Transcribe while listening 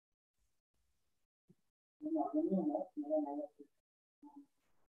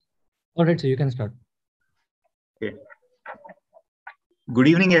All right, so you can start. Okay. Good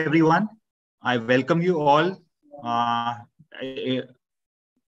evening, everyone. I welcome you all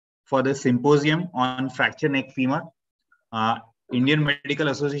for the symposium on fracture neck femur. Indian Medical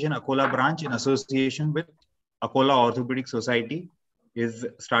Association Akola branch in association with Akola Orthopedic Society is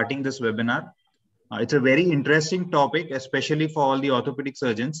starting this webinar. It's a very interesting topic, especially for all the orthopedic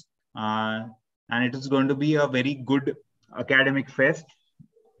surgeons. And it is going to be a very good academic fest.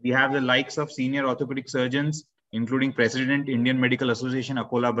 We have the likes of senior orthopedic surgeons, including President, Indian Medical Association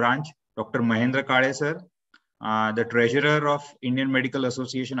Akola branch, Dr. Mahendra Kade sir, the Treasurer of Indian Medical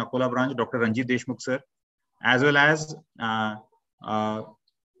Association Akola branch, Dr. Ranjit Deshmukh sir, as well as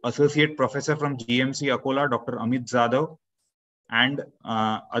Associate Professor from GMC Akola, Dr. Amit Zadav, and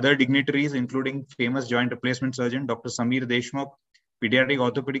other dignitaries, including famous joint replacement surgeon, Dr. Samir Deshmukh, pediatric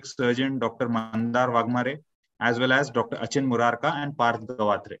orthopedic surgeon, Dr. Mandar Wagmare, as well as Dr. Achin Murarka and Parth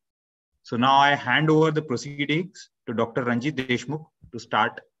Gawatre. So now I hand over the proceedings to Dr. Ranjit Deshmukh to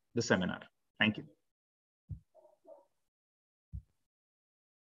start the seminar. Thank you.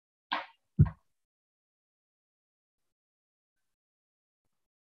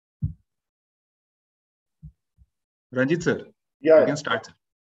 Ranjit sir, you can start.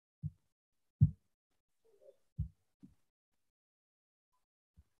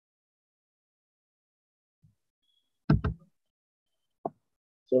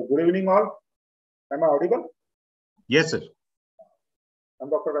 So good evening all. Am I audible? Yes, sir. I'm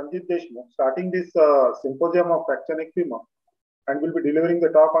Dr. Ranjit Deshmukh, starting this symposium of fracture neck femur, and will be delivering the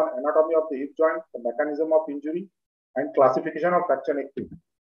talk on anatomy of the hip joint, the mechanism of injury, and classification of fracture neck femur.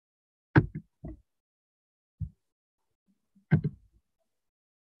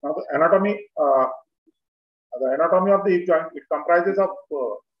 Now the anatomy of the hip joint, it comprises of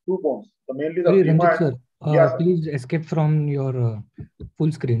two bones. So mainly the femur. Ranjit, sir, please escape from your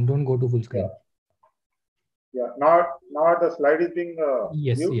full screen. Don't go to full screen. Yeah. Now the slide is being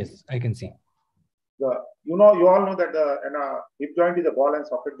yes, viewed. Yes, I can see. You all know that the hip joint is a ball and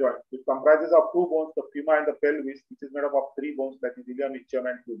socket joint. It comprises of two bones, the femur and the pelvis, which is made up of three bones, that is ilium, ischium,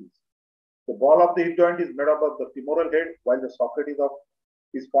 and pubis. The ball of the hip joint is made up of the femoral head, while the socket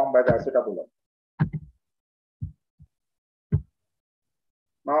is formed by the acetabulum.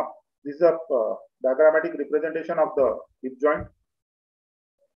 Now, this is a diagrammatic representation of the hip joint.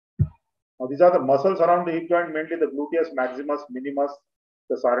 Now, these are the muscles around the hip joint, mainly the gluteus maximus, minimus,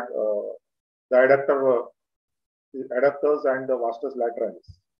 the adductors, and the vastus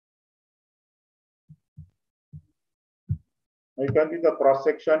lateralis. Now, you can see the cross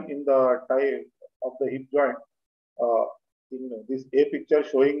section in the tie of the hip joint. In this A picture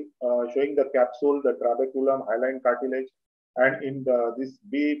showing the capsule, the trabeculum, hyaline cartilage, and in this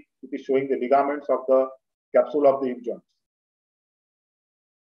B, it is showing the ligaments of the capsule of the hip joint.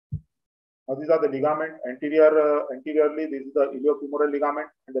 Now these are the ligament. Anteriorly, this is the iliofemoral ligament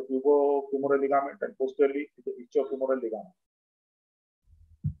and the pubofemoral ligament, and posteriorly the ischiofemoral ligament.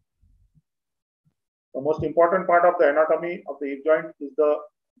 The most important part of the anatomy of the hip joint is the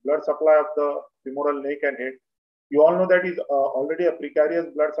blood supply of the femoral neck and head. You all know that is already a precarious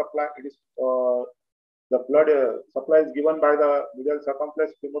blood supply. It is the blood supply is given by the medial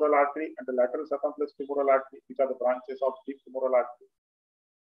circumflex femoral artery and the lateral circumflex femoral artery, which are the branches of deep femoral artery.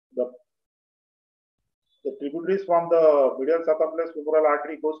 The tributaries from the medial circumflex femoral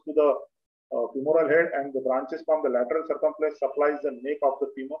artery goes to the femoral head, and the branches from the lateral circumflex supplies the neck of the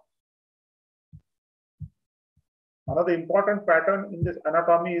femur. Another important pattern in this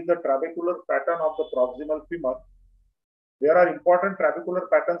anatomy is the trabecular pattern of the proximal femur. There are important trabecular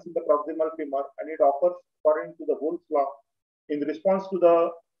patterns in the proximal femur, and it occurs according to the Wolff's law in response to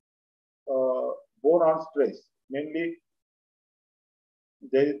the bone on stress. Mainly,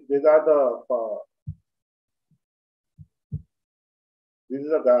 these are the this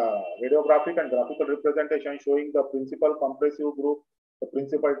is a radiographic and graphical representation showing the principal compressive group, the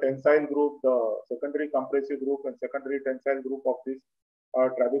principal tensile group, the secondary compressive group, and secondary tensile group of this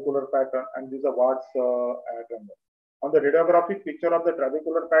trabecular pattern, and this is a Watt's diagram. On the radiographic picture of the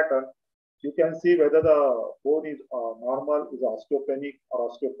trabecular pattern, you can see whether the bone is normal, is osteopenic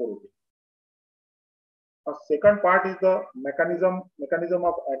or osteoporotic. A second part is the mechanism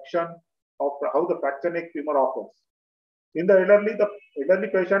of action of how the fracture neck femur occurs. In the elderly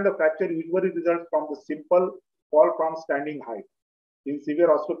patient, the fracture usually results from the simple fall from standing height. In severe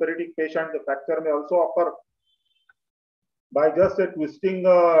osteoporotic patient, the fracture may also occur by just a twisting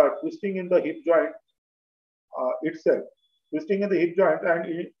in the hip joint itself. Twisting in the hip joint, and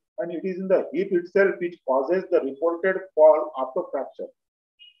it is in the hip itself which causes the reported fall after fracture.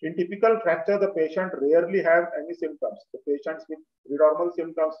 In typical fracture, the patient rarely have any symptoms. The patients with prenormal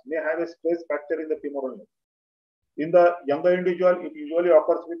symptoms may have a stress fracture in the femoral neck. In the younger individual, it usually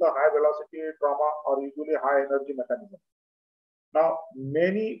occurs with a high velocity trauma or usually high energy mechanism. Now,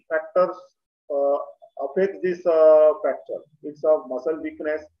 many factors affect this fracture. It's a muscle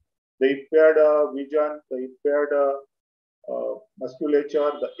weakness, the impaired vision, the impaired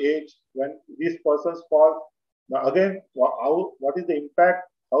musculature, the age. When these persons fall, now again, what is the impact?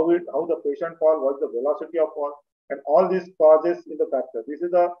 How the patient fall? What's the velocity of fall? And all these causes in the fracture. This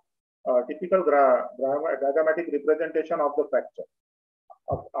is a typical diagrammatic representation of the fracture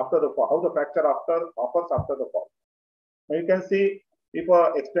after the fall. How the fracture occurs after the fall. Now you can see if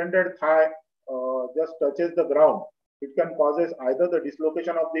an extended thigh just touches the ground, it can causes either the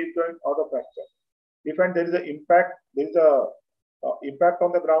dislocation of the hip joint or the fracture. If and there is an impact, there is a impact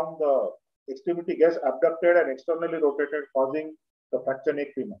on the ground, the extremity gets abducted and externally rotated, causing the fracture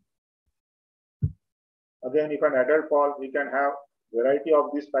neck femur. Again, if an adult fall, we can have variety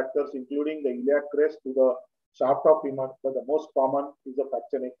of these fractures, including the iliac crest to the shaft of femur, but the most common is the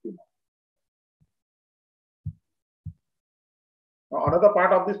fracture neck femur. Now, another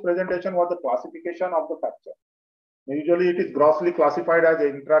part of this presentation was the classification of the fracture. Usually, it is grossly classified as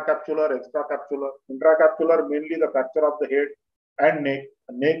intracapsular, extracapsular. Intracapsular, mainly the fracture of the head and neck.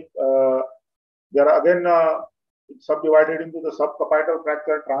 There are again subdivided into the subcapital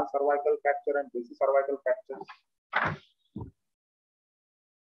fracture, transcervical fracture, and basicervical fractures.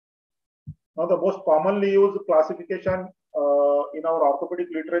 Now, the most commonly used classification in our orthopedic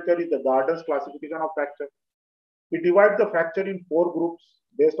literature is the Gardner's classification of fracture. We divide the fracture in 4 groups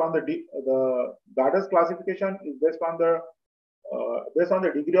based on the Gardner's classification is based on the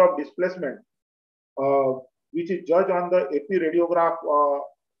degree of displacement, which is judged on the epiradiograph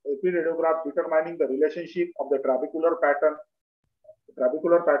determining the relationship of the trabecular pattern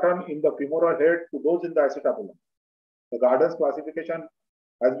in the femoral head to those in the acetabulum. The Gardner's classification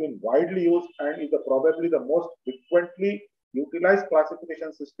has been widely used and is probably the most frequently utilized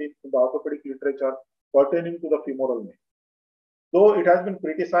classification system in the orthopedic literature pertaining to the femoral neck. Though it has been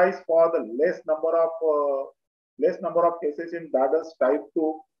criticized for the less number of cases in Gardner's type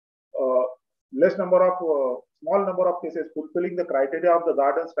 2, small number of cases fulfilling the criteria of the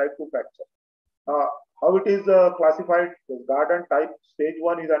Gardner's type 2 fracture. How it is classified? The Gardner type stage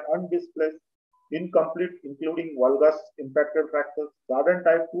 1 is an undisplaced, incomplete, including valgus impacted fractures. Gardner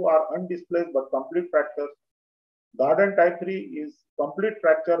type 2 are undisplaced but complete fractures. Gardner type 3 is complete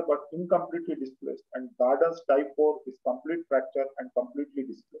fracture but incompletely displaced, and Gardner's type 4 is complete fracture and completely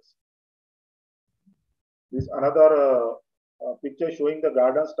displaced. This another picture showing the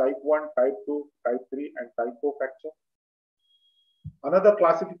Gardner's type 1, type 2, type 3, and type 4 fracture. Another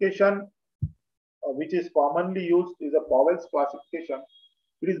classification which is commonly used is a Powell's classification.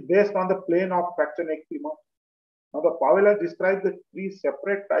 It is based on the plane of fracture neck femur. Now, the Powell has described the 3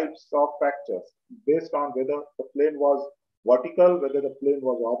 separate types of fractures based on whether the plane was vertical, whether the plane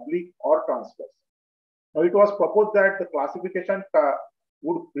was oblique or transverse. Now, it was proposed that the classification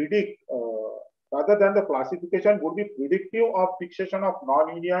would predict, rather than the classification would be predictive of fixation of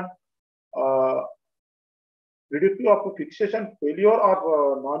non-union, predictive of fixation failure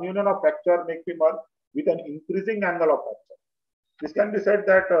or non-union of fracture neck femur with an increasing angle of fracture. This can be said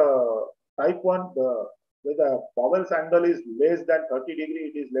that type 1, where the Powell's angle is less than 30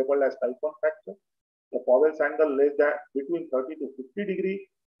 degrees, it is labeled as type 1 fracture. The Powell's angle less than between 30 to 50 degrees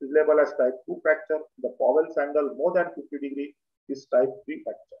is labeled as type 2 fracture. The Powell's angle more than 50 degrees is type 3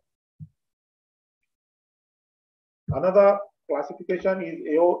 fracture. Another classification is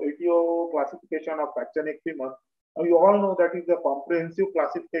ATO classification of fracture neck femur. Now you all know that is a comprehensive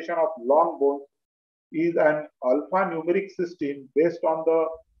classification of long bones, is an alphanumeric system based on the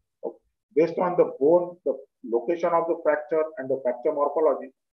bone, the location of the fracture, and the fracture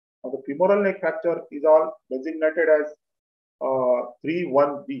morphology. Now, the femoral neck fracture is all designated as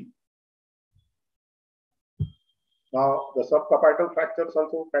 3-1B. Now, the subcapital fractures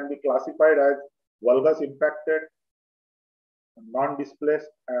also can be classified as valgus impacted, non-displaced,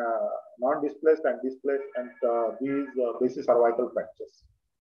 and displaced, and these basicervical fractures.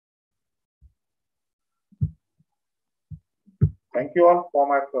 Thank you all for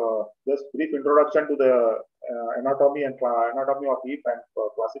my just brief introduction to the anatomy of hip and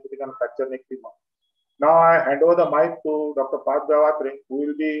classification of fracture neck femur. Now I hand over the mic to Dr. Parth Gawatre, who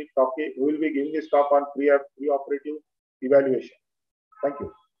will be giving his talk on pre-operative evaluation. Thank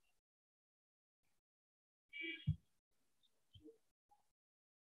you.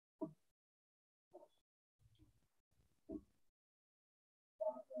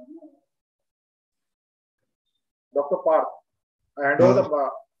 Dr. Parth, I hand over the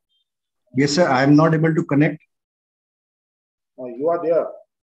Yes, sir. I am not able to connect. You are there.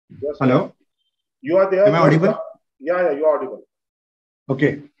 Yes, hello. You are there. Am I audible? Yeah, you are audible.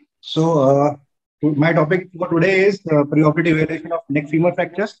 Okay. So my topic for today is preoperative evaluation of neck femur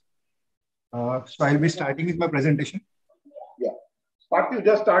fractures. So I'll be starting with my presentation. Yeah. Parthiv,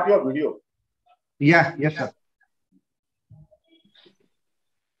 just start your video. Yeah. Yes, sir.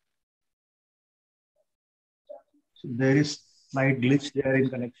 So there is slight glitch there in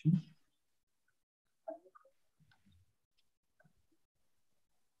connection.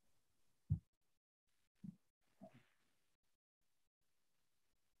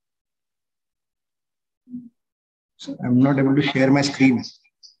 So I'm not able to share my screen.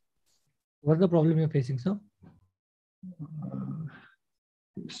 What's the problem you're facing, sir?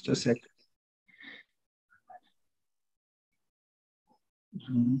 Just a sec.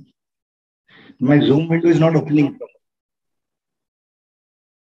 My Zoom window is not opening.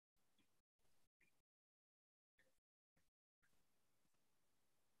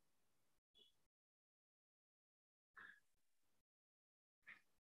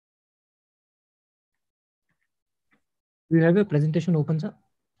 Do you have your presentation open, sir?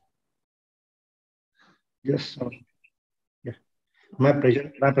 Yes, sir. Yeah. My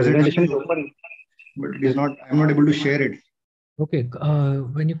presentation is open, but it is not. I'm not able to share it. Okay.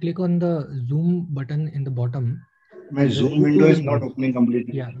 When you click on the Zoom button in the bottom, my Zoom window is not opening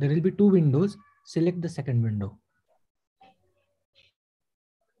completely. Yeah, there will be two windows. Select the second window.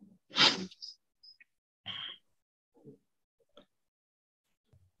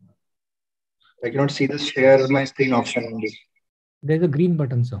 I cannot see the share my screen option only. There's a green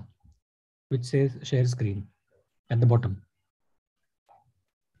button, sir, which says share screen at the bottom.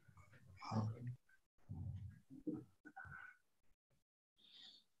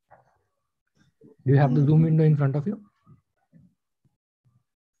 Do you have the Zoom window in front of you?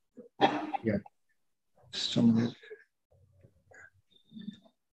 Yeah. Somewhere.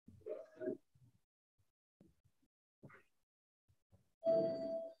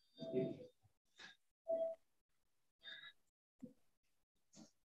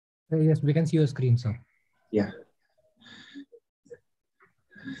 Yes, we can see your screen, sir. Yeah.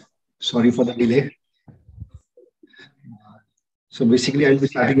 Sorry for the delay. So basically, I'll be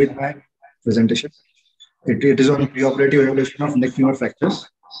starting with my presentation. It is on preoperative evaluation of neck femur fractures.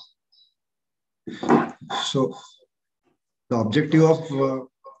 So the objective of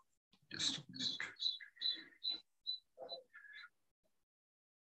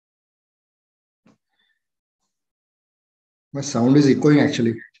my sound is echoing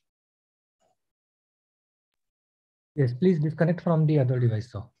actually. Yes, please disconnect from the other device,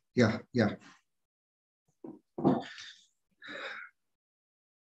 sir. Yeah.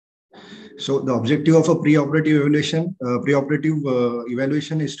 So the objective of a preoperative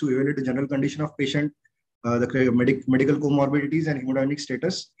evaluation is to evaluate the general condition of patient, the medical comorbidities and hemodynamic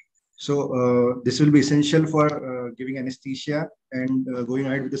status. So this will be essential for giving anesthesia and going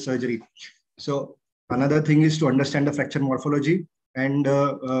ahead with the surgery. So another thing is to understand the fracture morphology and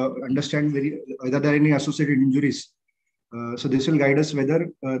understand whether there are any associated injuries. So this will guide us whether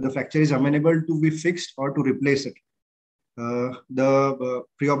the fracture is amenable to be fixed or to replace it. The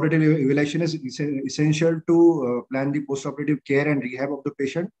preoperative evaluation is essential to plan the postoperative care and rehab of the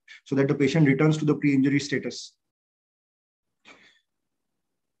patient so that the patient returns to the pre-injury status.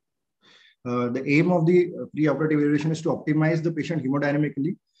 The aim of the preoperative evaluation is to optimize the patient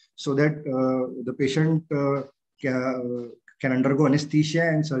hemodynamically so that the patient can undergo anesthesia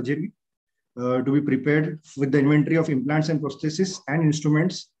and surgery to be prepared with the inventory of implants and prostheses and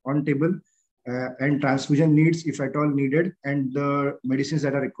instruments on table and transfusion needs if at all needed and the medicines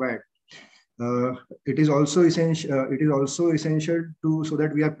that are required. It is also essential to so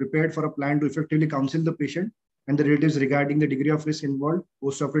that we are prepared for a plan to effectively counsel the patient and the relatives regarding the degree of risk involved,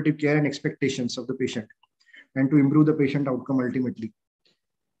 postoperative care and expectations of the patient, and to improve the patient outcome ultimately.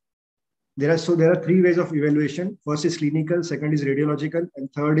 There are three ways of evaluation. First is clinical, second is radiological,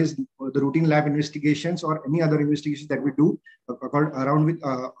 and third is the routine lab investigations or any other investigations that we do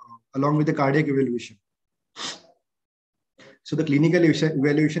along with the cardiac evaluation. So the clinical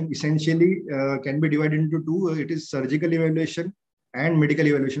evaluation essentially can be divided into two. It is surgical evaluation and medical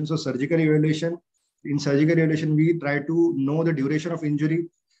evaluation. So in surgical evaluation, we try to know the duration of injury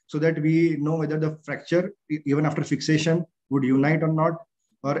so that we know whether the fracture, even after fixation, would unite or not,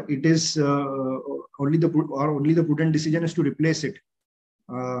 or it is only the prudent decision is to replace it.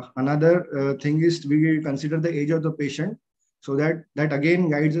 Another thing is we consider the age of the patient. So that again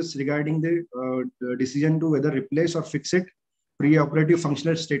guides us regarding the decision to whether replace or fix it, preoperative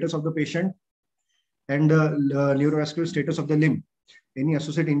functional status of the patient, and neurovascular status of the limb. any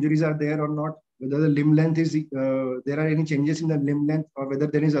associated injuries are there or not, whether the limb length is, there are any changes in the limb length, or whether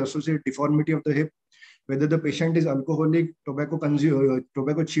there is associated deformity of the hip, whether the patient is alcoholic, tobacco consumer,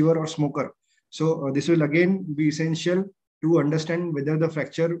 tobacco chewer or smoker. So this will again be essential to understand whether the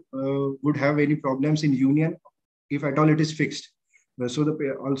fracture would have any problems in union, if at all it is fixed. So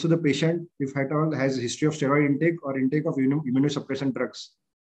also the patient, if at all, has a history of steroid intake or intake of immunosuppressant drugs.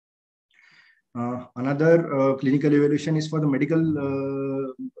 Another clinical evaluation is for the medical,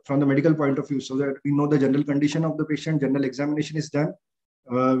 from the medical point of view, so that we know the general condition of the patient. General examination is done.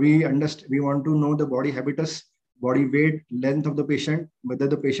 We want to know the body habitus, body weight, length of the patient, whether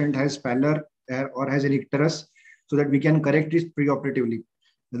the patient has pallor or has any icterus, so that we can correct it preoperatively.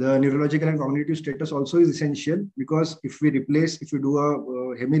 The neurological and cognitive status also is essential, because if we do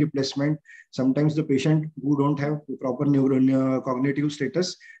a hemi replacement, sometimes the patient who don't have proper cognitive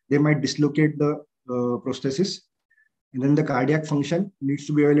status, they might dislocate the prosthesis. And then the cardiac function needs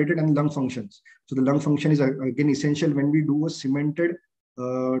to be evaluated, and lung functions. So the lung function is again essential when we do a cemented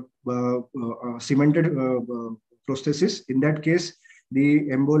prosthesis. In that case, the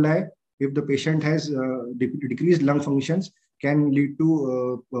emboli, if the patient has decreased lung functions, can lead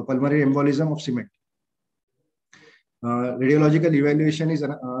to pulmonary embolism of cement. Radiological evaluation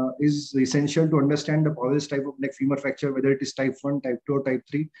is essential to understand the Powell's type of neck femur fracture, whether it is type 1, type 2, or type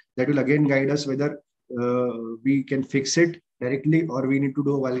 3. That will again guide us whether we can fix it directly, or we need to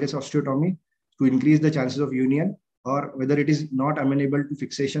do a valgus osteotomy to increase the chances of union, or whether it is not amenable to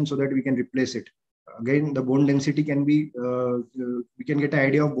fixation so that we can replace it. Again, the bone density can be, we can get an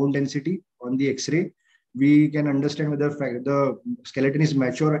idea of bone density on the X-ray. We can understand whether the skeleton is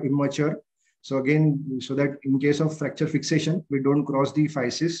mature or immature. So again, so that in case of fracture fixation, we don't cross the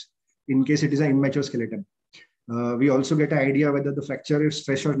physis in case it is an immature skeleton. We also get an idea whether the fracture is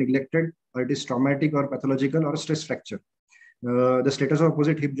fresh or neglected, or it is traumatic or pathological or a stress fracture. The status of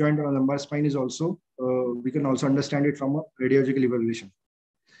opposite hip joint or lumbar spine is also, we can also understand it from a radiological evaluation.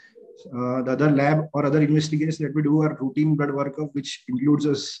 The other lab or other investigations that we do are routine blood workup, which includes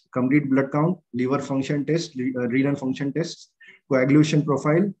a complete blood count, liver function test, renal function tests, coagulation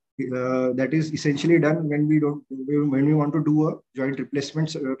profile. That is essentially done when we want to do a joint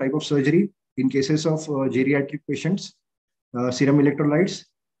replacement type of surgery in cases of geriatric patients, serum electrolytes,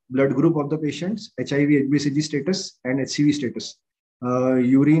 blood group of the patients, HIV, HbCG status, and HCV status.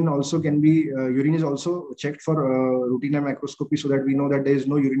 Urine also can be, urine is also checked for routine microscopy, so that we know that there is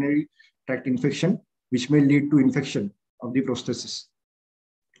no urinary tract infection, which may lead to infection of the prosthesis.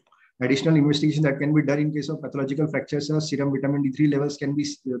 Additional investigation that can be done in case of pathological fractures are serum vitamin D3 levels can be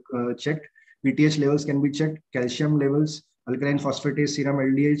checked, PTH levels can be checked, calcium levels, alkaline phosphatase, serum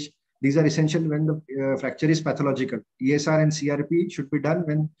LDH. These are essential when the fracture is pathological. ESR and CRP should be done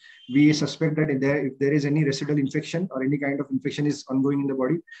when we suspect that if there is any residual infection or any kind of infection is ongoing in the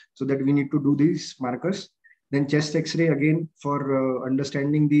body, so that we need to do these markers. Then chest X-ray again for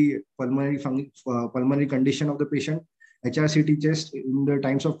understanding the pulmonary condition of the patient. HRCT chest in the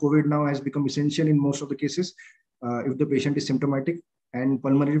times of COVID now has become essential in most of the cases if the patient is symptomatic, and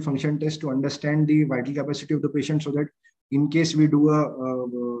pulmonary function test to understand the vital capacity of the patient, so that in case we do a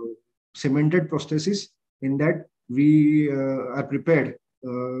cemented prosthesis, in that we are prepared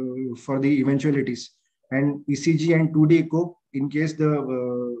for the eventualities. And ECG and 2D echo in case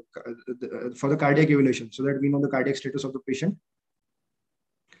for the cardiac evaluation, so that we know the cardiac status of the patient.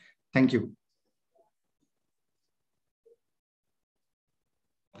 Thank you.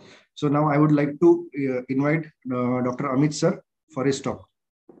 So now I would like to invite Dr. Amit sir for his talk.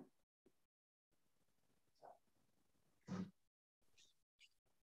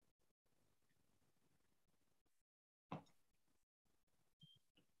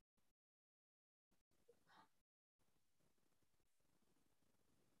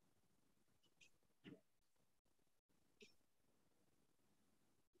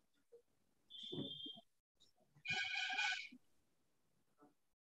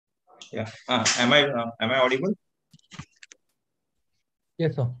 Yeah. Am I audible?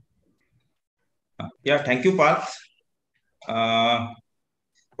 Yes, sir. Yeah. Thank you, Parth,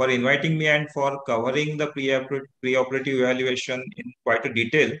 for inviting me and for covering the preoperative evaluation in quite a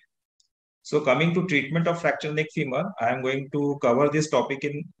detail. So, coming to treatment of fracture neck femur, I am going to cover this topic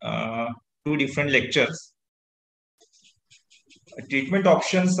in 2 different lectures. Treatment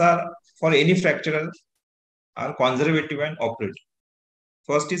options are for any fracture are conservative and operative.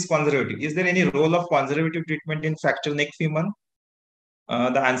 First is conservative. Is there any role of conservative treatment in fracture neck femur?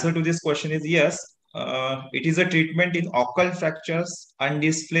 The answer to this question is yes. It is a treatment in occult fractures,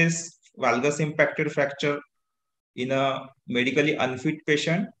 undisplaced valgus impacted fracture in a medically unfit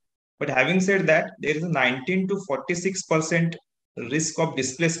patient. But having said that, there is a 19 to 46% risk of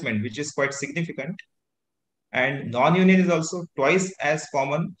displacement, which is quite significant. And non-union is also twice as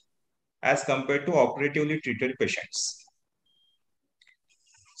common as compared to operatively treated patients.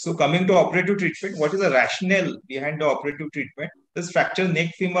 So coming to operative treatment, what is the rationale behind the operative treatment? This fractured neck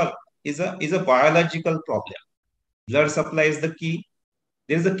femur is a biological problem. Blood supply is the key.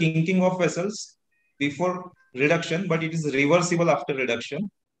 There is a kinking of vessels before reduction, but it is reversible after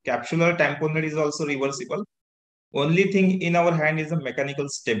reduction. Capsular tamponade is also reversible. Only thing in our hand is the mechanical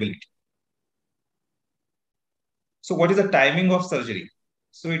stability. So what is the timing of surgery?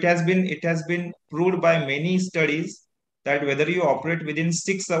 So it has been proved by many studies that whether you operate within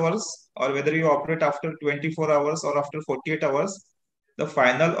 6 hours or whether you operate after 24 hours or after 48 hours, the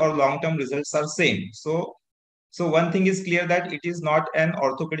final or long-term results are same. So one thing is clear, that it is not an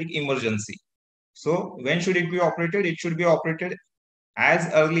orthopedic emergency. So when should it be operated? It should be operated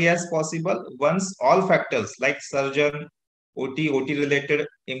as early as possible once all factors like surgeon, OT related,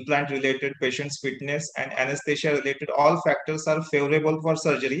 implant related, patient's fitness and anesthesia related, all factors are favorable for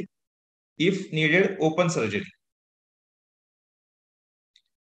surgery. If needed, open surgery.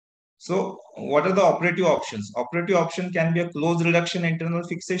 So what are the operative options? Operative option can be a closed reduction internal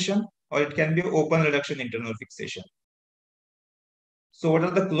fixation, or it can be open reduction internal fixation. So what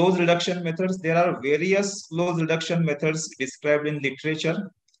are the closed reduction methods? There are various closed reduction methods described in literature,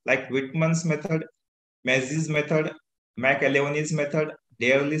 like Whitman's method, Mazzey's method, McAleony's method,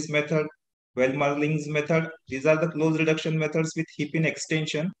 Dairley's method, Wellmerling's method. These are the closed reduction methods with hip-in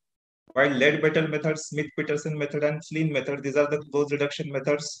extension, while Leadbetter method, Smith-Peterson method, and Flynn method, these are the closed reduction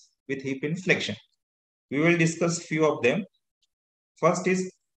methods with hip-in flexion. We will discuss few of them. First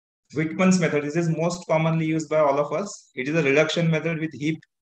is Whitman's method. This is most commonly used by all of us. It is a reduction method with hip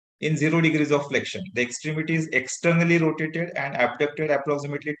in 0 degrees of flexion. The extremity is externally rotated and abducted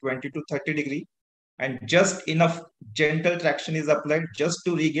approximately 20 to 30 degrees, and just enough gentle traction is applied just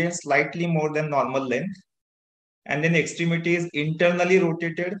to regain slightly more than normal length. And then extremity is internally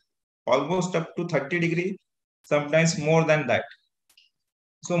rotated almost up to 30 degrees, sometimes more than that.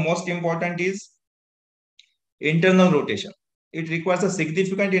 So most important is internal rotation. It requires a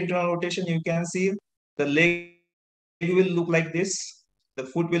significant internal rotation. You can see the leg will look like this. The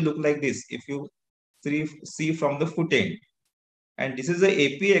foot will look like this if you see from the foot end. And this is a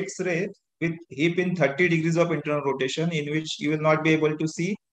AP X-ray with hip in 30 degrees of internal rotation, in which you will not be able to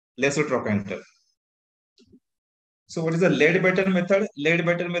see lesser trochanter. So what is the Leadbetter method?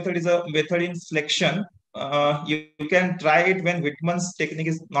 Leadbetter method is a method in flexion. You can try it when Whitman's technique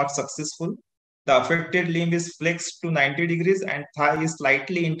is not successful. The affected limb is flexed to 90 degrees and thigh is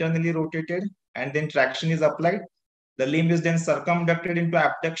slightly internally rotated, and then traction is applied. The limb is then circumducted into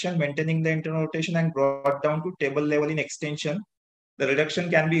abduction, maintaining the internal rotation, and brought down to table level in extension. The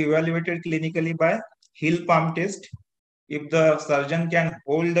reduction can be evaluated clinically by heel palm test. If the surgeon can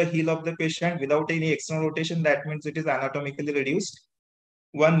hold the heel of the patient without any external rotation, that means it is anatomically reduced.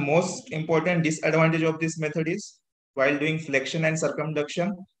 One most important disadvantage of this method is, while doing flexion and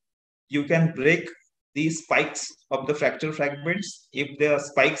circumduction, you can break the spikes of the fracture fragments. If the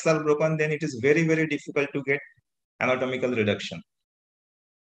spikes are broken, then it is very, very difficult to get anatomical reduction.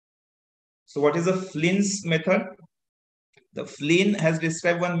 So what is the Flynn's method? The Flynn has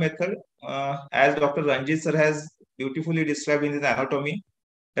described one method, as Dr. Ranjit sir has beautifully described in his anatomy,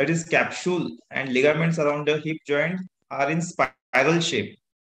 that is capsule and ligaments around the hip joint are in spiral shape.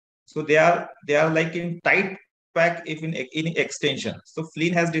 So they are like in tight pack if in extension. So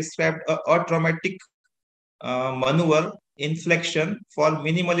Flynn has described a traumatic maneuver in flexion for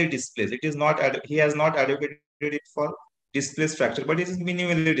minimally displaced. It is not, he has not advocated it for displaced fracture, but it is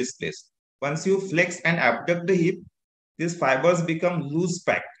minimally displaced. Once you flex and abduct the hip, these fibers become loose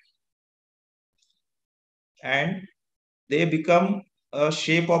packed and they become a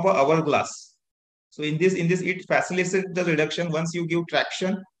shape of an hourglass. So in this it facilitates the reduction. Once you give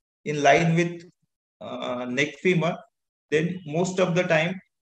traction in line with neck femur, then most of the time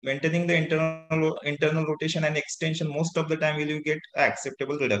maintaining the internal rotation and extension, most of the time will you get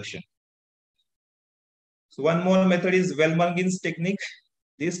acceptable reduction. So one more method is Wellmerling's technique.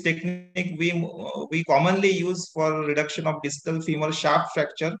 This technique we commonly use for reduction of distal femur shaft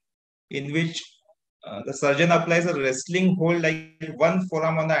fracture, in which the surgeon applies a wrestling hold, like one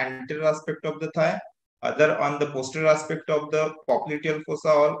forearm on the anterior aspect of the thigh, other on the posterior aspect of the popliteal fossa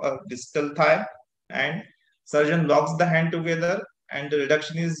or distal thigh, and surgeon locks the hand together, and the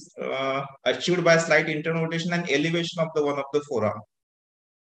reduction is achieved by slight internal rotation and elevation of the one of the forearm.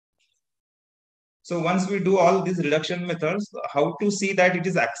 So once we do all these reduction methods, how to see that it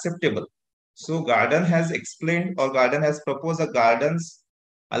is acceptable? So Garden has explained, or Garden has proposed a Garden's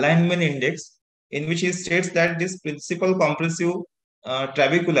alignment index, in which he states that this principal compressive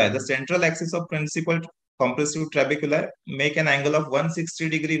trabeculi, the central axis of principal compressive trabeculi, make an angle of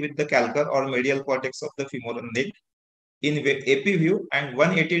 160° with the calcar or medial cortex of the femoral neck in AP view and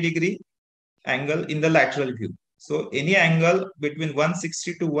 180° angle in the lateral view. So any angle between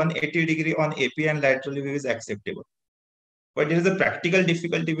 160 to 180° on AP and lateral view is acceptable. But there is a practical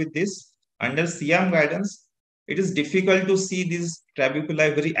difficulty with this. Under CM guidance, it is difficult to see these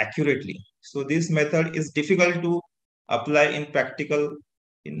trabeculi very accurately. So this method is difficult to apply in practical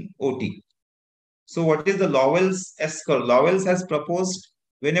in OT. So what is the Lowell's S-curve? Lowell's has proposed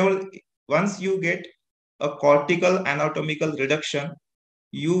once you get a cortical anatomical reduction,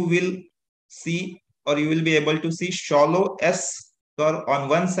 you will see, or you will be able to see, shallow S curve on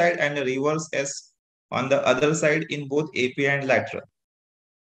one side and a reverse S on the other side in both AP and lateral.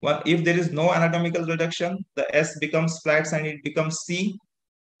 Well, if there is no anatomical reduction, the S becomes flat and it becomes C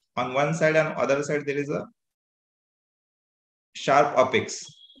on one side, and other side there is a sharp apex.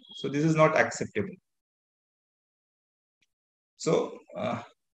 So this is not acceptable. So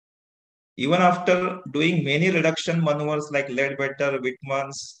even after doing many reduction maneuvers like Leadbetter,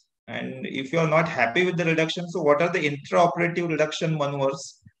 Whitman's, and if you are not happy with the reduction, so what are the intraoperative reduction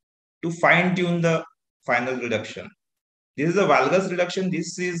maneuvers to fine tune the final reduction? This is a valgus reduction.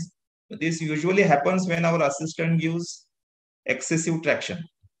 This usually happens when our assistant gives excessive traction.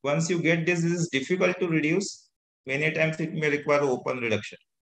 Once you get this, it is difficult to reduce. Many times it may require open reduction.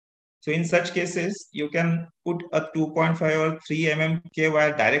 So in such cases, you can put a 2.5 or 3 mm K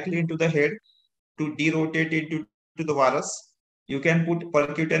wire directly into the head to derotate it to the varus. You can put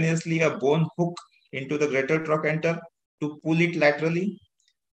percutaneously a bone hook into the greater trochanter to pull it laterally,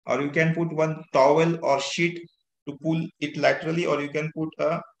 or you can put one towel or sheet to pull it laterally, or you can put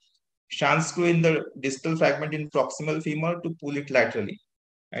a shank screw in the distal fragment in proximal femur to pull it laterally,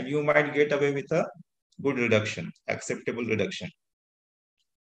 and you might get away with a good reduction, acceptable reduction.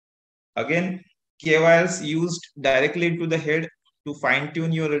 Again, K-wires used directly into the head to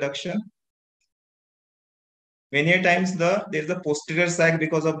fine-tune your reduction. Many times there is a posterior sag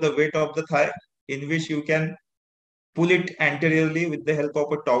because of the weight of the thigh, in which you can pull it anteriorly with the help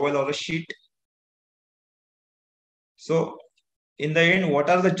of a towel or a sheet. So in the end, what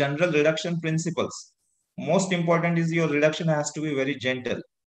are the general reduction principles? Most important is your reduction has to be very gentle.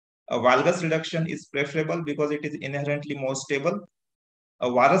 A valgus reduction is preferable because it is inherently more stable. A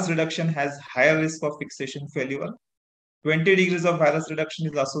varus reduction has higher risk of fixation failure. 20 degrees of varus reduction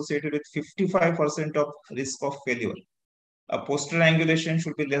is associated with 55% of risk of failure. A posterior angulation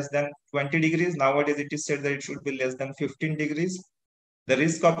should be less than 20 degrees. Nowadays, it is said that it should be less than 15 degrees. The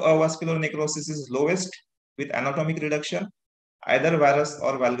risk of avascular necrosis is lowest with anatomic reduction. Either varus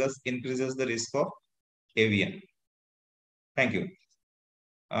or valgus increases the risk of AVN. Thank you.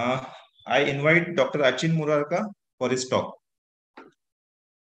 I invite Dr. Achin Murarka for his talk.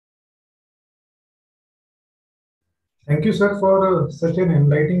 Thank you, sir, for such an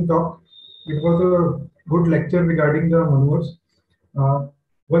enlightening talk. It was a good lecture regarding the maneuvers.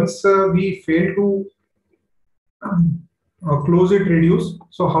 Once we fail to close it, reduce,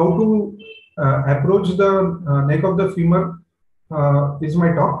 so how to approach the neck of the femur is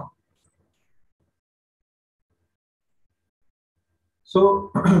my talk.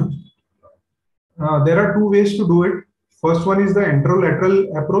 So there are two ways to do it. First one is the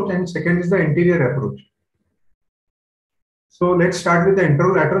anterolateral approach and second is the anterior approach. So let's start with the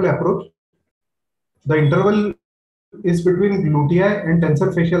anterolateral approach. The interval is between glutea and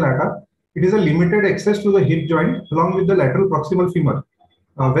tensor fascial lata. It is a limited access to the hip joint along with the lateral proximal femur.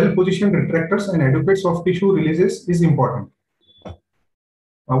 Well-positioned retractors and adequate soft tissue releases is important.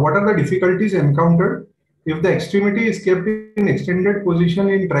 What are the difficulties encountered? If the extremity is kept in extended position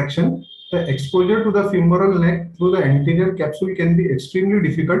in traction, the exposure to the femoral neck through the anterior capsule can be extremely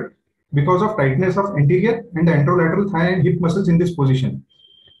difficult because of tightness of anterior and the anterolateral thigh and hip muscles in this position.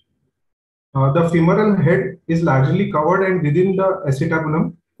 The femoral head is largely covered and within the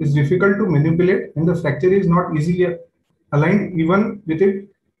acetabulum is difficult to manipulate, and the fracture is not easily aligned even with it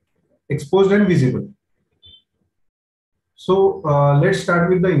exposed and visible. So let's start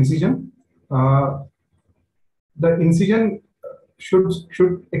with the incision. The incision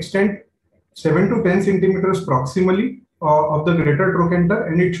should extend 7 to 10 centimeters proximally of the greater trochanter,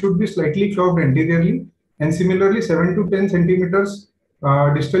 and it should be slightly curved anteriorly, and similarly 7 to 10 centimeters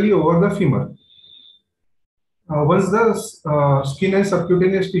distally over the femur. Once the skin and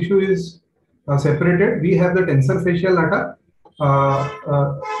subcutaneous tissue is separated, we have the tensor fascial lata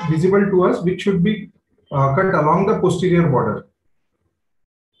visible to us, which should be cut along the posterior border.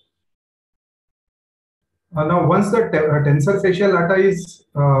 Now, once the tensor fascial lata is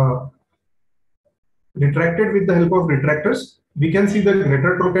retracted with the help of retractors. We can see the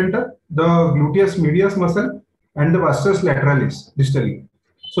greater trochanter, the gluteus medius muscle, and the vastus lateralis distally.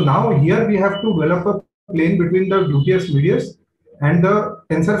 So now here we have to develop a plane between the gluteus medius and the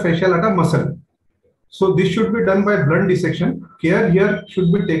tensor fasciae lata muscle. So this should be done by blunt dissection. Care here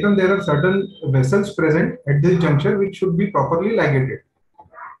should be taken. There are certain vessels present at this juncture which should be properly ligated.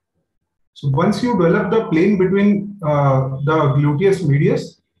 So once you develop the plane between the gluteus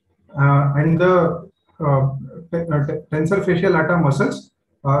medius and the tensor fasciae lata muscles,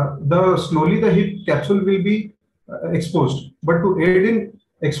 slowly the hip capsule will be exposed. But to aid in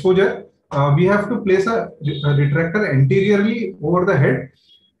exposure, we have to place a retractor anteriorly over the head,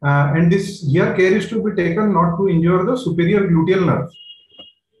 and this here care is to be taken not to injure the superior gluteal nerve.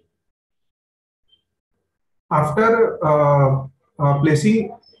 After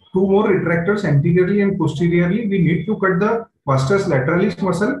placing two more retractors anteriorly and posteriorly, we need to cut the vastus lateralis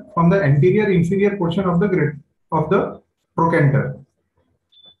muscle from the anterior inferior portion of the trochanter.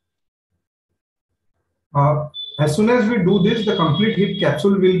 As soon as we do this, the complete hip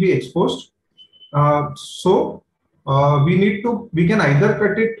capsule will be exposed. We can either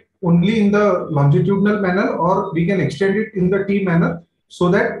cut it only in the longitudinal manner, or we can extend it in the T manner, so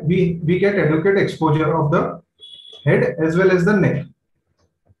that we get adequate exposure of the head as well as the neck.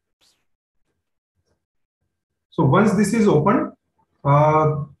 So once this is opened,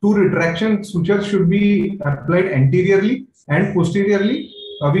 two retraction sutures should be applied anteriorly and posteriorly,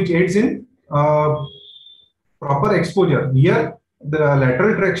 which aids in proper exposure. Here, the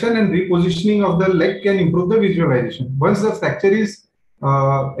lateral traction and repositioning of the leg can improve the visualization. Once the fracture is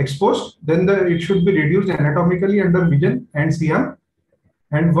exposed, then it should be reduced anatomically under vision and C-arm.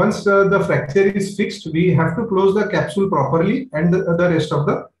 And once the fracture is fixed, we have to close the capsule properly and the rest of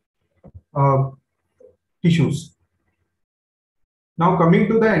the tissues. Now coming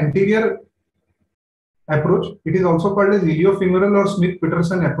to the anterior approach, it is also called as iliofemoral or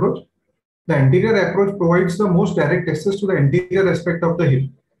Smith-Peterson approach. The anterior approach provides the most direct access to the anterior aspect of the hip.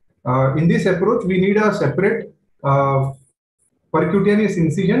 In this approach, we need a separate percutaneous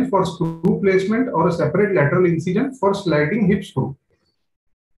incision for screw placement or a separate lateral incision for sliding hip screw.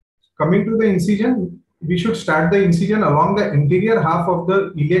 Coming to the incision, we should start the incision along the anterior half of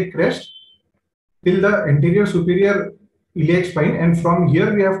the iliac crest till the anterior superior iliac spine, and from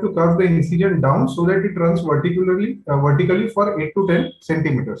here we have to curve the incision down so that it runs vertically for 8 to 10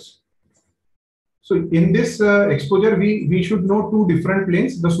 centimeters. So in this exposure, we should know two different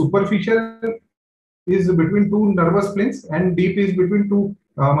planes. The superficial is between two nervous planes and deep is between two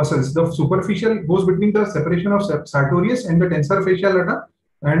muscles. The superficial goes between the separation of sartorius and the tensor fasciae lata.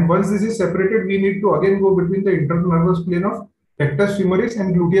 And once this is separated, we need to again go between the internal nervous plane of rectus femoris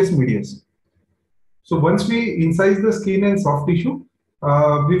and gluteus medius. So once we incise the skin and soft tissue,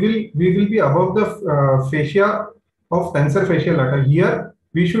 we will be above the fascia of tensor fasciae lata. Here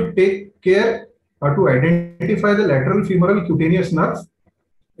we should take care to identify the lateral femoral cutaneous nerve.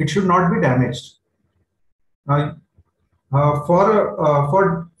 It should not be damaged.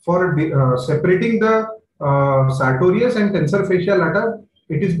 For separating the sartorius and tensor fasciae lata,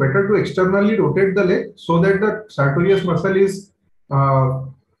 it is better to externally rotate the leg so that the sartorius muscle is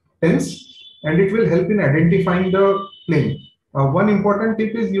tense, and it will help in identifying the plane. One important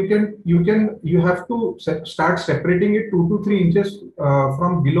tip is you have to start separating it 2 to 3 inches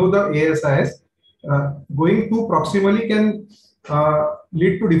from below the ASIS. Going too proximally can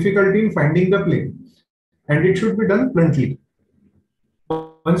lead to difficulty in finding the plane, and it should be done bluntly.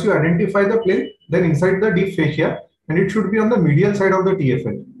 Once you identify the plane, then inside the deep fascia, and it should be on the medial side of the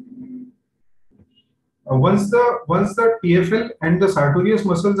TFL. Once the TFL and the sartorius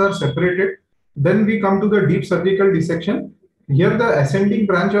muscles are separated, then we come to the deep surgical dissection. Here the ascending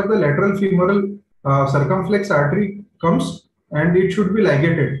branch of the lateral femoral circumflex artery comes, and it should be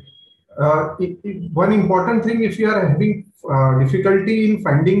ligated. One important thing, if you are having difficulty in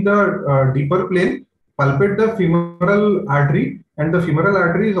finding the deeper plane, palpate the femoral artery, and the femoral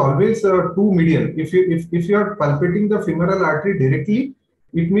artery is always too medial. If you are palpating the femoral artery directly,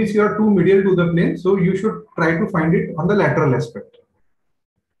 it means you are too medial to the plane, so you should try to find it on the lateral aspect.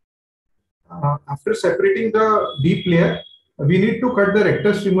 After separating the deep layer, we need to cut the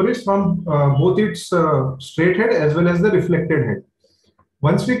rectus femoris from both its straight head as well as the reflected head.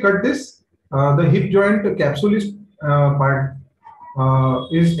 Once we cut this, the hip joint capsule is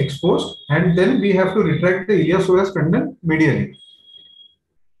exposed, and then we have to retract the iliopsoas tendon medially.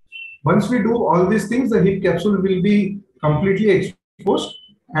 Once we do all these things, the hip capsule will be completely exposed,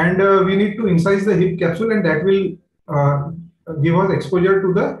 and we need to incise the hip capsule, and that will give us exposure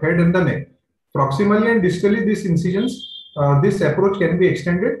to the head and the neck. Proximally and distally, these incisions, this approach can be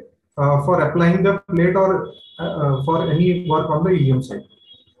extended. for applying the plate or for any work on the ileum side.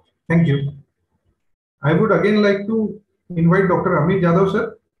 Thank you. I would again like to invite Dr. Amit Jadhav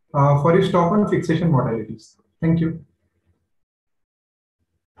sir for his talk on fixation modalities. Thank you.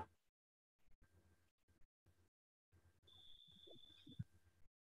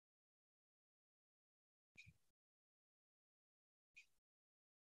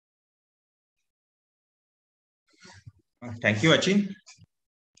 Thank you, Achin.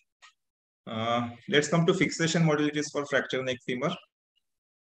 Let's come to fixation modalities for fracture neck femur.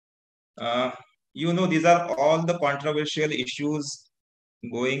 You know, these are all the controversial issues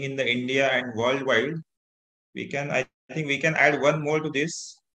going in the India and worldwide. I think we can add one more to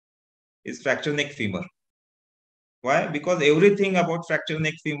this, is fracture neck femur. Why? Because everything about fracture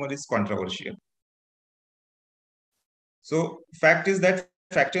neck femur is controversial. So fact is that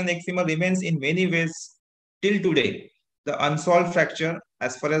fracture neck femur remains in many ways till today the unsolved fracture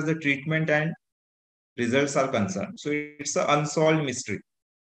as far as the treatment and results are concerned. So it's an unsolved mystery.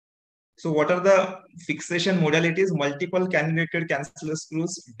 So what are the fixation modalities? Multiple cannulated cancellous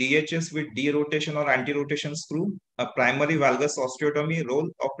screws, DHS with derotation or anti-rotation screw, a primary valgus osteotomy, role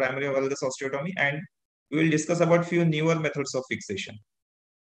of primary valgus osteotomy, and we will discuss about few newer methods of fixation.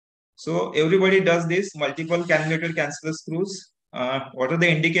 So everybody does this, multiple cannulated cancellous screws. What are the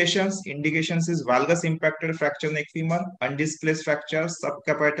indications? Indications is valgus impacted fracture neck femur, undisplaced fractures,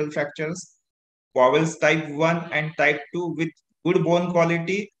 subcapital fractures, Powell's type 1 and type 2 with good bone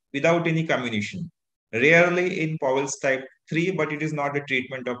quality without any comminution. Rarely in Powell's type 3, but it is not a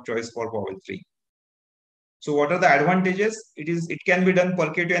treatment of choice for Powell 3. So what are the advantages? It can be done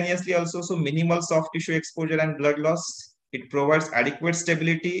percutaneously also, so minimal soft tissue exposure and blood loss. It provides adequate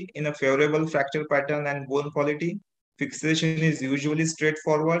stability in a favorable fracture pattern and bone quality. Fixation is usually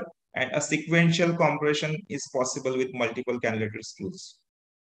straightforward, and a sequential compression is possible with multiple cannulated screws.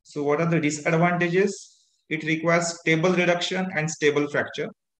 So what are the disadvantages? It requires stable reduction and stable fracture.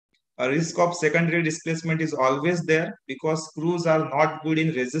 A risk of secondary displacement is always there because screws are not good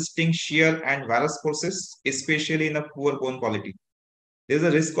in resisting shear and varus forces, especially in a poor bone quality. There is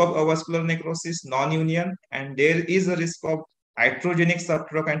a risk of avascular necrosis, non-union, and there is a risk of iatrogenic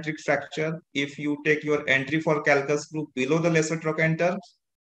subtrochanteric fracture if you take your entry for calcaneus screw below the lesser trochanter,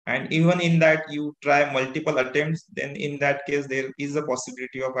 and even in that you try multiple attempts, then in that case there is a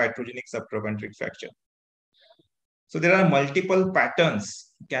possibility of iatrogenic subtrochanteric fracture. So there are multiple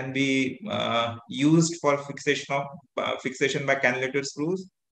patterns can be used for fixation by cannulated screws.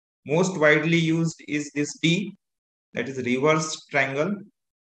 Most widely used is this D, that is reverse triangle.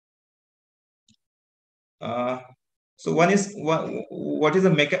 So what is a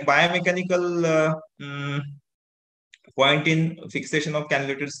biomechanical point in fixation of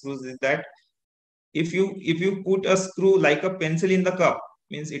cannulated screws is that if you put a screw like a pencil in the cup,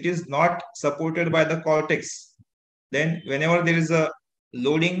 means it is not supported by the cortex, then whenever there is a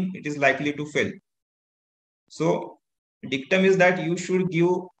loading, it is likely to fail. So dictum is that you should give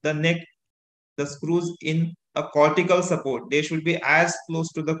the screws in a cortical support. They should be as close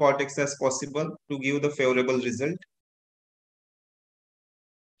to the cortex as possible to give the favorable result.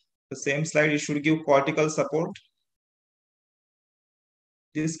 The same slide, you should give cortical support.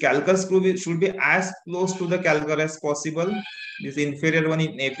 This calcaneus screw should be as close to the calcar as possible. This inferior one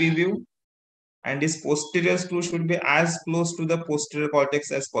in AP view. And this posterior screw should be as close to the posterior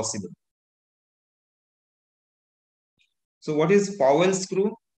cortex as possible. So what is Powell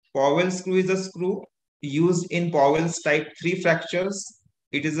screw? Powell screw is a screw used in Powell's type 3 fractures.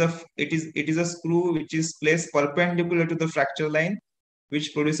 It is a screw which is placed perpendicular to the fracture line,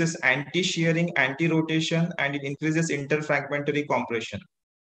 which produces anti-shearing, anti-rotation, and it increases interfragmentary compression.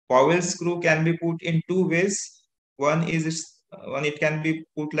 Powell screw can be put in two ways. One it can be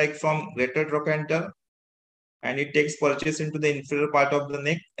put like from greater trochanter, and it takes purchase into the inferior part of the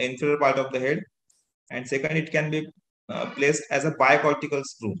neck, inferior part of the head. And second, it can be placed as a bicortical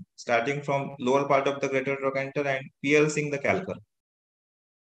screw, starting from lower part of the greater trochanter and piercing the calcar.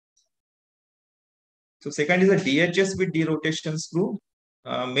 So second is a DHS with derotation screw.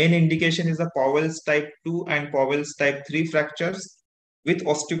 Main indication is the Powell's type 2 and Powell's type 3 fractures with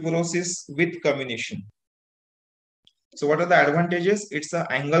osteoporosis with comminution. So what are the advantages? It's an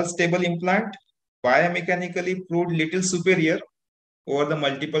angle stable implant, biomechanically proved little superior over the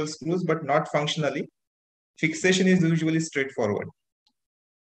multiple screws, but not functionally. Fixation is usually straightforward.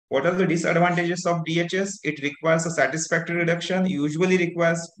 What are the disadvantages of DHS? It requires a satisfactory reduction, usually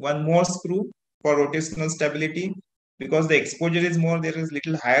requires one more screw for rotational stability. Because the exposure is more, there is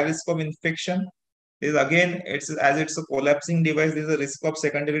little higher risk of infection. There is again, it's a collapsing device, there is a risk of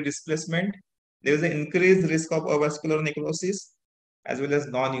secondary displacement. There is an increased risk of avascular necrosis. as well as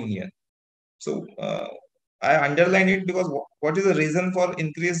non-union. So I underline it because what is the reason for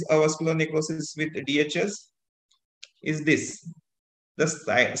increased avascular necrosis with DHS is this. The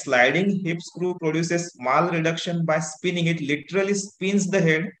sliding hip screw produces mal reduction by spinning. It literally spins the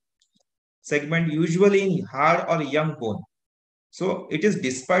head segment, usually in hard or young bone. So it is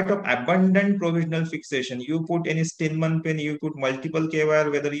despite of abundant provisional fixation. You put any Steinman pin, you put multiple K-wire,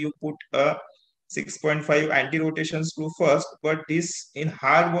 whether you put a 6.5 anti-rotation screw first, but this in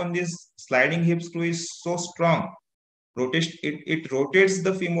hard bone, this sliding hip screw is so strong. It rotates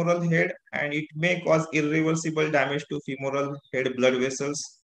the femoral head and it may cause irreversible damage to femoral head blood vessels,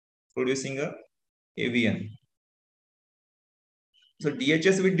 producing a AVN. So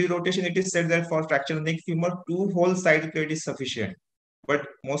DHS with derotation, it is said that for fracture neck femur, 2-hole side plate is sufficient. But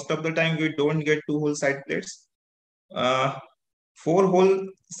most of the time we don't get 2-hole side plates. 4-hole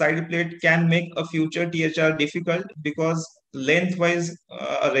side plate can make a future THR difficult because lengthwise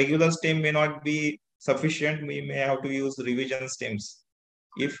a regular stem may not be sufficient. We may have to use revision stems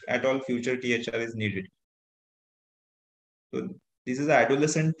if at all future THR is needed. So this is an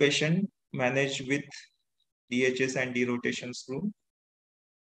adolescent patient managed with DHS and derotation screw.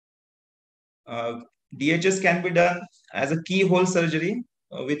 DHS can be done as a keyhole surgery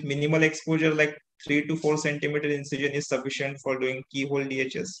with minimal exposure, like 3 to 4 centimeter incision is sufficient for doing keyhole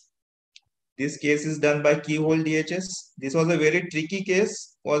DHS. This case is done by keyhole DHS. This was a very tricky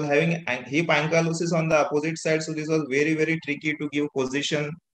case, was having hip ankylosis on the opposite side. So this was very, very tricky to give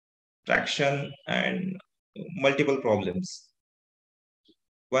position, traction, and multiple problems.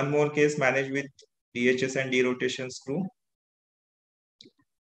 One more case managed with DHS and derotation screw.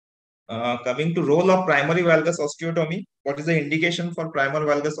 Coming to role of primary valgus osteotomy, what is the indication for primary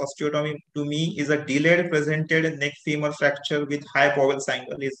valgus osteotomy to me is a delayed presented neck femur fracture with high Powell's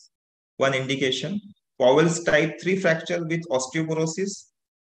angle is one indication. Powell's type 3 fracture with osteoporosis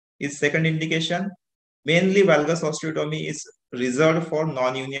is second indication. Mainly valgus osteotomy is reserved for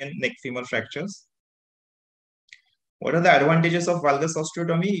non-union neck femur fractures. What are the advantages of valgus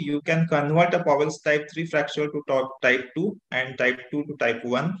osteotomy? You can convert a Powell's type 3 fracture to type 2 and type 2 to type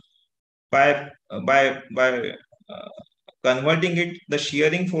 1. By converting it, the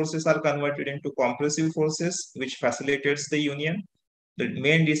shearing forces are converted into compressive forces, which facilitates the union. The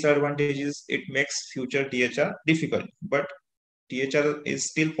main disadvantage is it makes future THR difficult, but THR is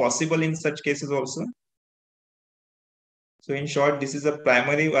still possible in such cases also. So in short, this is a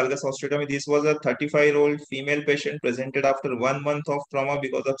primary valgus osteotomy. This was a 35-year-old female patient presented after 1 month of trauma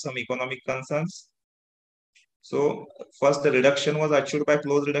because of some economic concerns. So first, the reduction was achieved by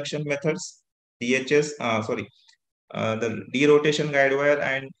close reduction methods. DHS, the derotation guide wire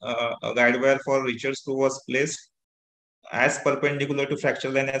and a guide wire for Richard screw was placed as perpendicular to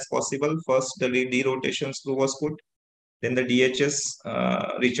fracture line as possible. First, the derotation screw was put. Then the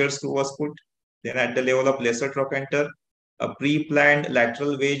DHS Richard screw was put. Then at the level of lesser trochanter, a pre-planned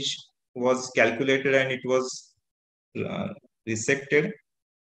lateral wedge was calculated and it was resected.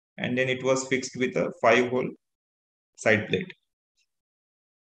 And then it was fixed with a 5-hole side plate.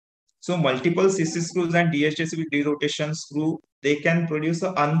 So multiple CC screws and DHS with derotation screw, they can produce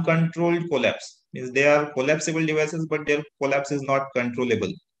an uncontrolled collapse. Means they are collapsible devices, but their collapse is not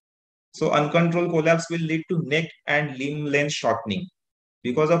controllable. So uncontrolled collapse will lead to neck and limb length shortening.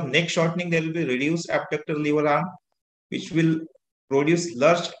 Because of neck shortening, there will be reduced abductor lever arm, which will produce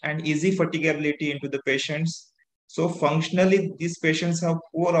lurch and easy fatigability into the patients. So functionally, these patients have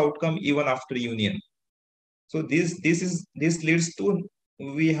poor outcome even after union. So this leads to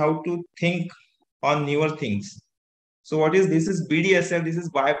we have to think on newer things. So what is this? Is BDSF. This is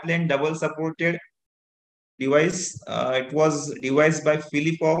biplane double supported device. It was devised by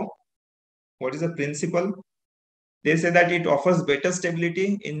Filipov. What is the principle? They say that it offers better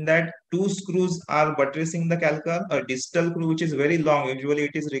stability in that 2 screws are buttressing the calcar. A distal screw, which is very long, usually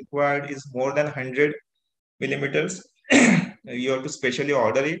it is required, is more than 100 millimeters. You have to specially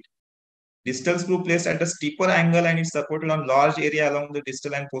order it. Distal screw placed at a steeper angle and is supported on large area along the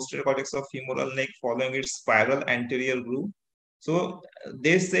distal and posterior cortex of femoral neck following its spiral anterior groove. So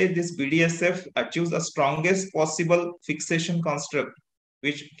they say this BDSF achieves the strongest possible fixation construct,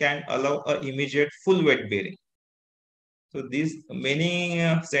 which can allow an immediate full weight bearing. So these many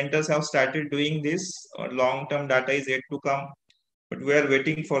centers have started doing this. Long-term data is yet to come, but we are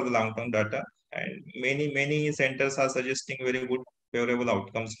waiting for the long-term data. And many centers are suggesting very good favorable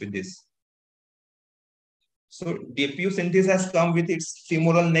outcomes with this. So DPU Synthesis has come with its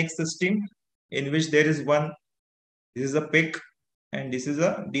femoral neck system, in which there is one, this is a pick, and this is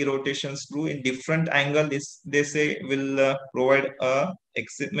a derotation screw in different angle. This they say will provide a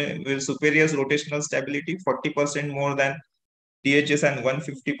superior rotational stability, 40% more than DHS and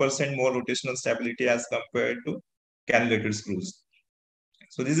 150% more rotational stability as compared to cannulated screws.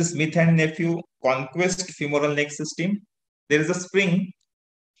 So this is Smith and Nephew Conquest femoral neck system. There is a spring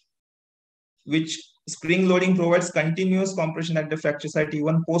which spring loading provides continuous compression at the fracture site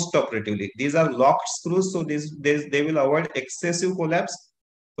even post-operatively. These are locked screws, so they will avoid excessive collapse,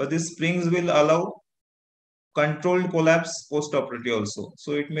 but these springs will allow controlled collapse post-operative also.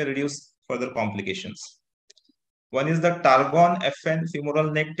 So it may reduce further complications. One is the Targon FN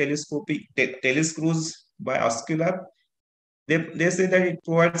femoral neck telescopic telescrews by Oscular. They say that it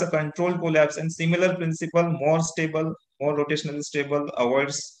provides a controlled collapse and similar principle, more stable, more rotationally stable,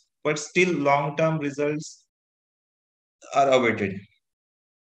 avoids, but still long-term results are awaited.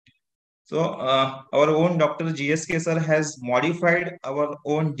 So our own Dr. GSK sir has modified our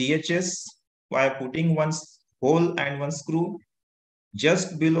own DHS by putting one hole and one screw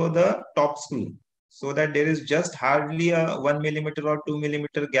just below the top screw, so that there is just hardly a 1 millimeter or 2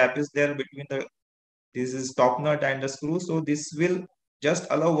 millimeter gap is there between this is top nut and the screw. So this will just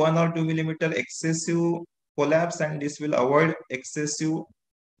allow 1 or 2 millimeter excessive collapse, and this will avoid excessive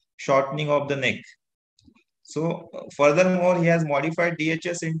shortening of the neck. So furthermore, he has modified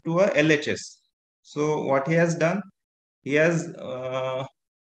DHS into a LHS. So what he has done, he has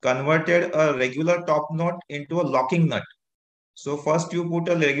converted a regular top nut into a locking nut. So first you put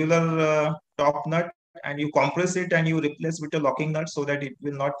a regular top nut and you compress it and you replace with a locking nut so that it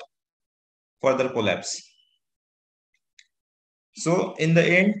will not further collapse. So in the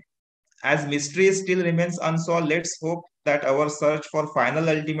end, as mystery still remains unsolved, let's hope that our search for final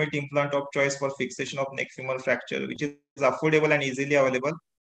ultimate implant of choice for fixation of neck femur fracture, which is affordable and easily available,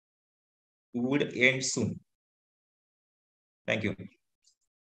 would end soon. Thank you.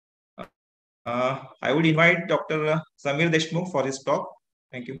 I would invite Dr. Samir Deshmukh for his talk.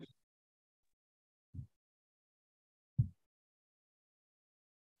 Thank you.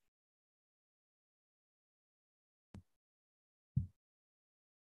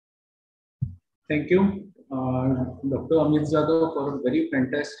 Thank you, Dr. Amit Jadhav, for a very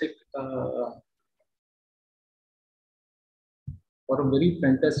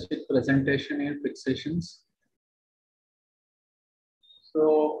fantastic presentation and fixations.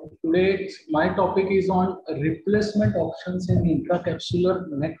 So today my topic is on replacement options in intracapsular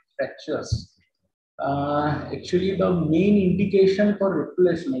neck fractures. Actually, the main indication for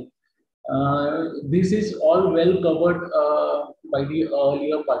replacement, this is all well covered by the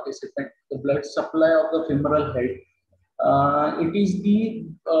earlier participant, the blood supply of the femoral head. It is the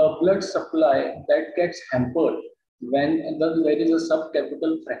blood supply that gets hampered when there is a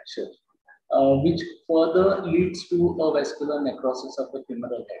subcapital fracture, which further leads to a vascular necrosis of the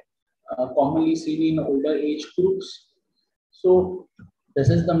femoral head, commonly seen in older age groups. So this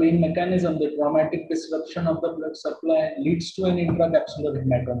is the main mechanism. The traumatic disruption of the blood supply leads to an intracapsular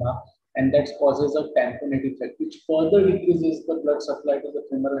hematoma, and that causes a tamponade effect, which further decreases the blood supply to the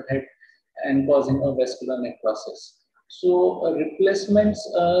femoral head and causing a vascular necrosis. So replacements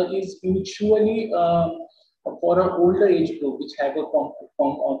is usually for an older age group which have a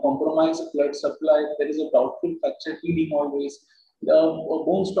compromised blood supply. There is a doubtful fracture healing always. The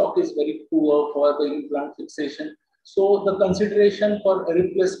bone stock is very poor for the implant fixation. So the consideration for a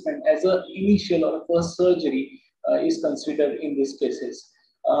replacement as an initial or first surgery is considered in these cases.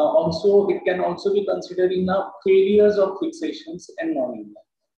 Also, it can also be considered in failures of fixations and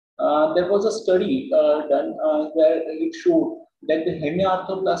non-implant. There was a study done where it showed that the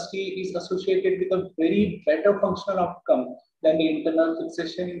hemiarthroplasty is associated with a very better functional outcome than the internal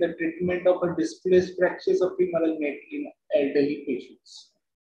fixation in the treatment of a displaced fractures of femoral neck in elderly patients.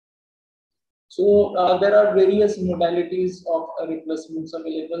 So there are various modalities of replacements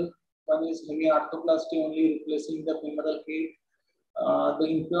available. One is hemiarthroplasty, only replacing the femoral head. The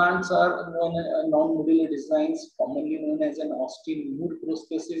implants are non-modular designs, commonly known as an Austin-Moore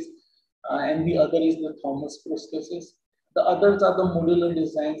prosthesis, and the other is the Thomas prosthesis. The others are the modular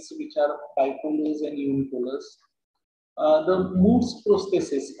designs, which are bipolars and unipolars. The Moore's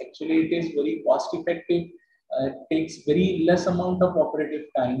prosthesis, actually, it is very cost-effective. It takes very less amount of operative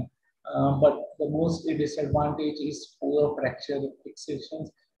time, but the most disadvantage is poor fracture fixations.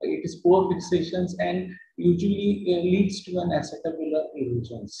 It is poor fixations and usually leads to an acetabular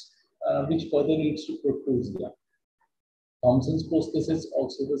erosions, which further leads to protrusia. Thompson's prosthesis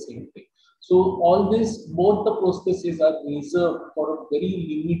also the same thing. So all this, both the prostheses are reserved for a very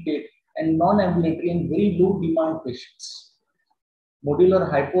limited and non-ambulatory and very low demand patients. Modular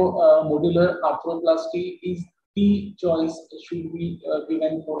arthroplasty is the choice should be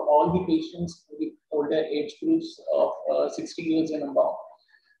given for all the patients with older age groups of 60 years and above.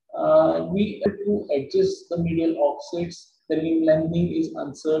 We have to adjust the medial offsets. the limb lengthening is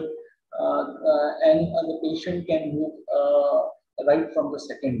answered, and the patient can move right from the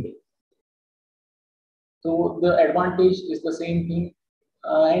second day. So the advantage is the same thing,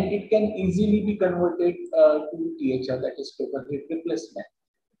 and it can easily be converted to THR, that is total hip replacement.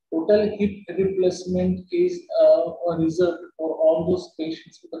 Total hip replacement is reserved for all those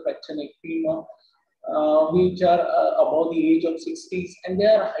patients with a fracture neck femur, which are above the age of 60s, and they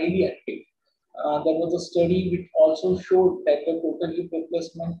are highly active. There was a study which also showed that the total hip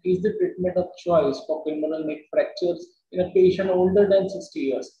replacement is the treatment of choice for femoral neck fractures in a patient older than 60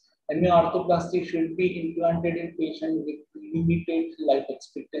 years. And arthroplasty should be implanted in patients with limited life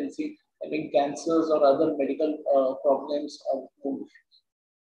expectancy, having cancers or other medical problems of bone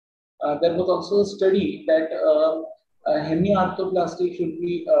issues. There was also a study that hemiarthroplasty should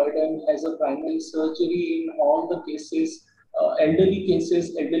be done as a primary surgery in all the cases, elderly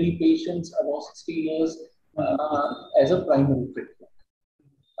cases, elderly patients above 60 years as a primary treatment.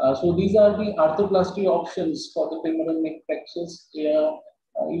 So these are the arthroplasty options for the femoral neck fractures.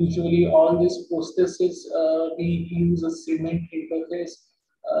 Usually all these prostheses, we use a cement interface.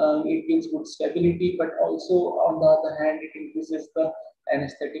 It gives good stability, but also on the other hand, it increases the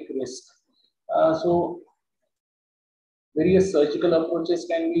anesthetic risk. So various surgical approaches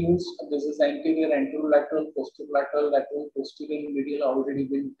can be used. This is anterior, anterolateral, posterolateral, lateral, posterior, medial, already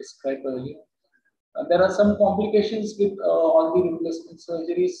been described earlier. There are some complications with all the replacement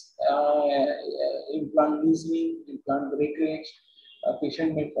surgeries, implant loosening, implant breakage,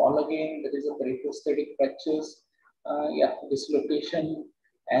 patient may fall again, there is a periostetic fractures, dislocation,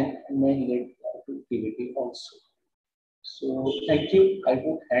 and may lead to PVT also. So thank you. I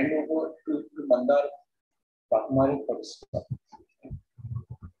would hand over to Mandar Pakumari for this talk.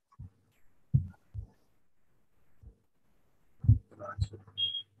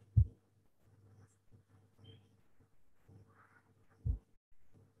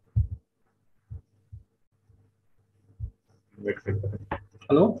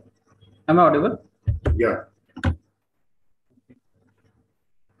 Hello, am I audible? Yeah.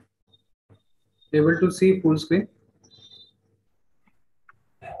 Able to see full screen?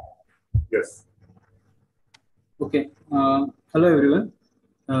 Yes. Okay. Hello, everyone.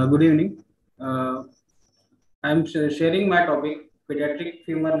 Good evening. I'm sharing my topic, pediatric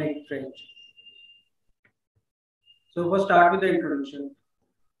femur neck fracture. So first, start with the introduction.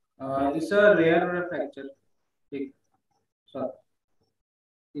 It's a rare fracture. Sorry.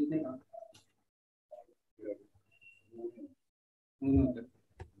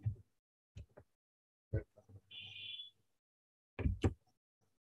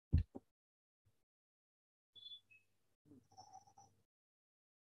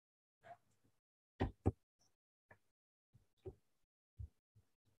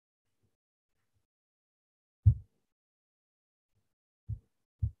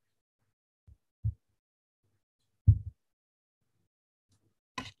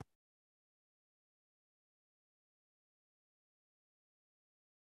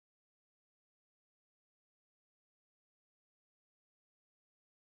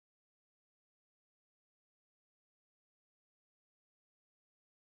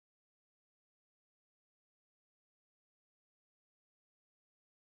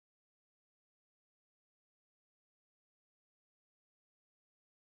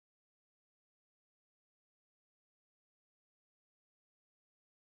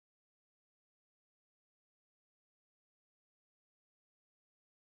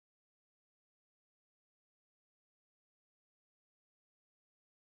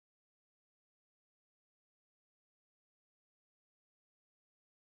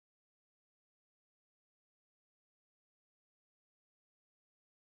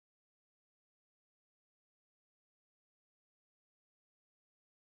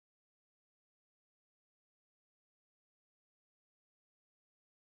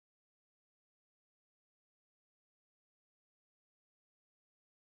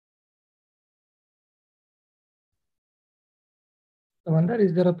 Mandar,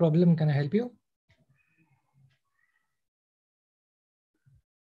 is there a problem? Can I help you?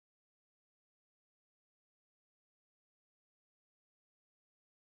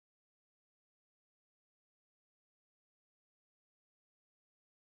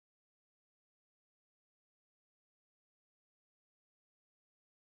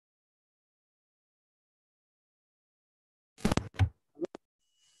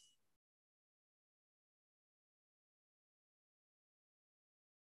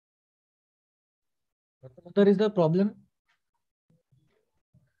 Dr. Mandar, is there a problem?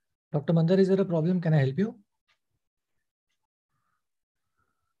 Dr. Mandar, is there a problem? Can I help you?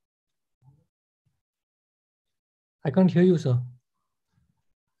 I can't hear you, sir.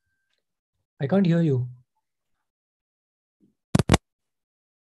 I can't hear you.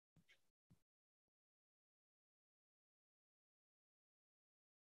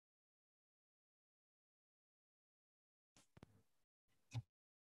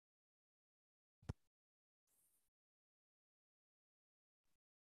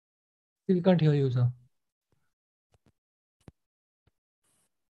 We can't hear you, sir.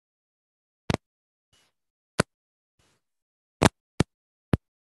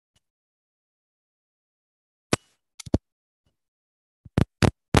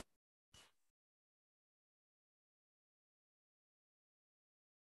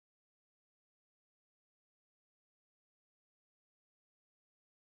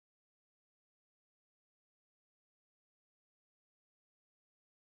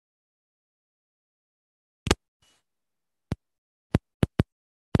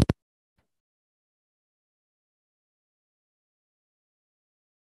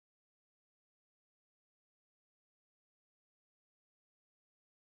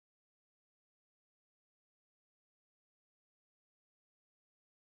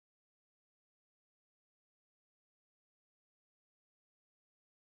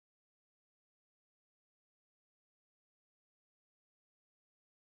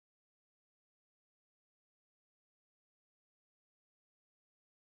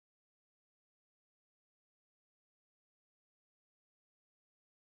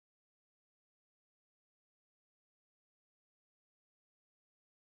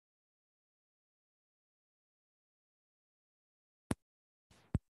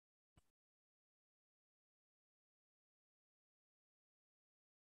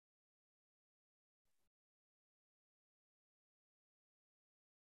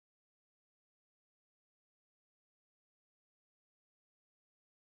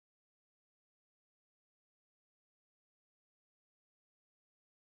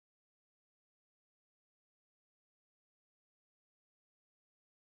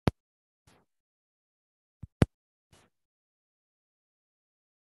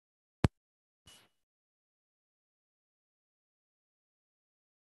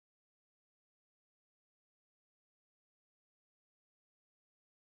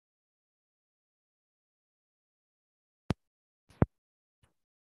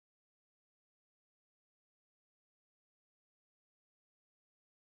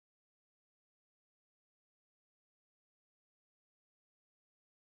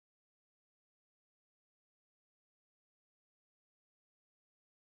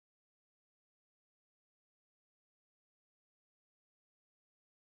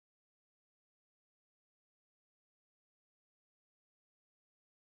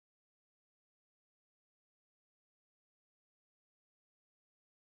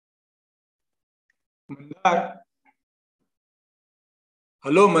 Mandar,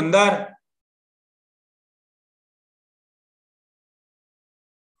 hello Mandar,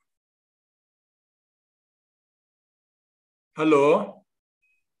 hello.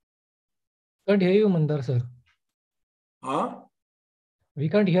 Can't hear you, Mandar, sir. हाँ, We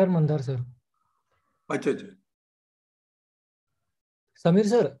can't hear Mandar, sir. अच्छा अच्छा। Samir,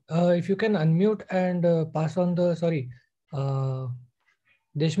 sir, if you can unmute and pass on the, sorry,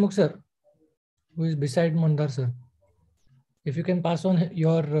 Deshmukh, sir, who is beside Mandar, sir. If you can pass on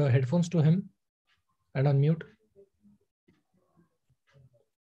your headphones to him and unmute.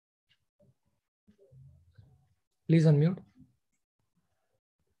 Please unmute.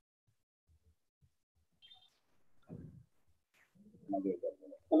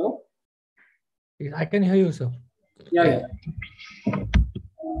 Hello? I can hear you, sir. Yeah.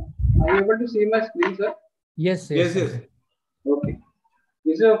 Are you able to see my screen, sir? Yes. Yes. Okay.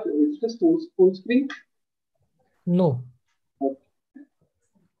 Is it full screen? No. Okay.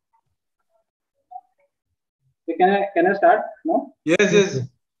 Can I start now? Yes.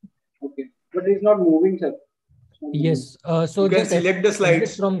 Okay. But it's not moving, sir. Yes. So you can just select the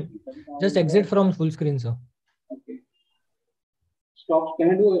slides. Exit from full screen, sir. Okay. Stop.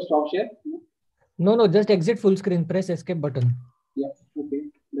 Can I do a stop share? No. Just exit full screen. Press escape button. Yeah. Okay.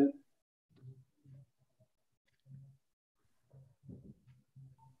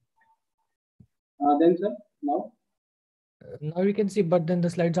 Then, sir, now? Now you can see, but then the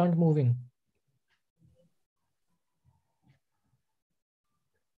slides aren't moving.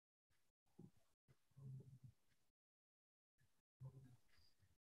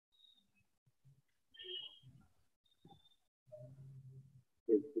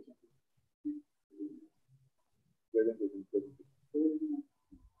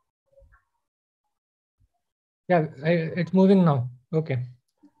 Yeah, it's moving now. Okay.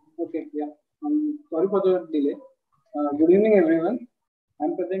 Okay, yeah. Sorry for the delay. Good evening, everyone.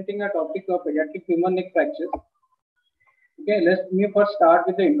 I'm presenting a topic of pediatric femur neck fractures. Okay, let me first start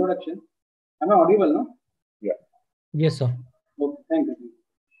with the introduction. Am I audible now? Yeah. Yes, sir. Okay, thank you.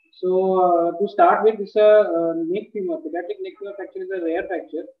 So, to start with, this neck femur, pediatric neck femur fracture is a rare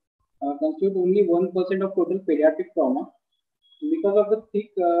fracture, constitutes only 1% of total pediatric trauma because of the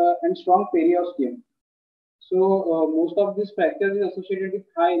thick and strong periosteum. So, most of these fractures is associated with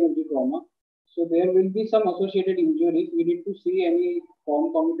high energy trauma. So there will be some associated injuries. We need to see any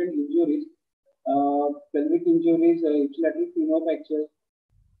concomitant injuries, pelvic injuries, ipsilateral femur fractures,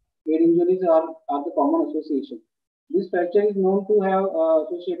 head injuries are the common association. This fracture is known to have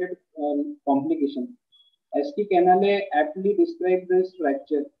associated complications. S.T. Canale aptly described this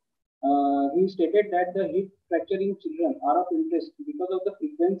fracture. He stated that the hip fracture in children are of interest because of the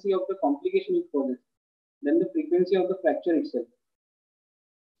frequency of the complication it causes, then the frequency of the fracture itself.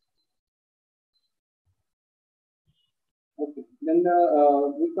 Okay, then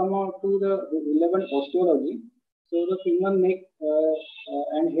we come on to the relevant osteology. So the femur neck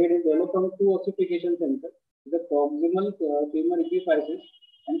and head is developed from two ossification centers, the proximal femur epiphysis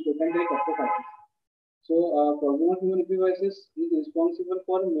and trochanteric apophysis. So proximal femur epiphysis is responsible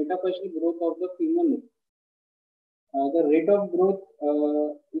for metaphyseal growth of the femur neck. The rate of growth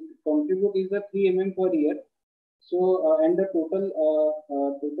it contribute is the 3 mm per year. So and the total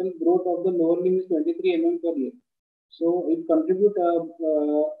growth of the lower limb is 23 mm per year. So it contributes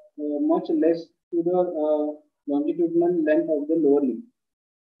much less to the longitudinal length of the lower limb.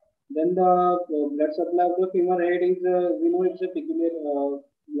 Then the blood supply of the femur head is, we know it's a peculiar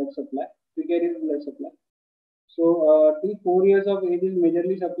blood supply, precarious blood supply. So till 4 years of age is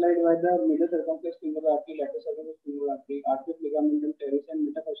majorly supplied by the middle circumflex femoral artery, lateral circumflex femoral artery, artery of ligamentum teres and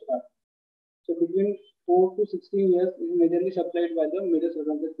metaphyseal artery. So between 4 to 16 years is majorly supplied by the middle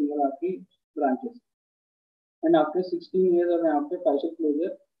circumflex femoral artery branches. And after 16 years or after fascial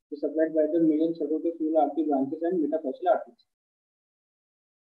closure is supplied by the middle circumflex femoral artery branches and metaphyseal arteries.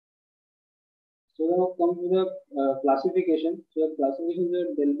 So now comes to the classification. So the classification is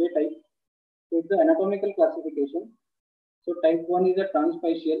a Delbey type. So it's the anatomical classification. So type 1 is a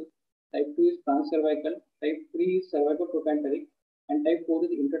transfacial, type 2 is transcervical, type 3 is cervicotrochanteric, and type 4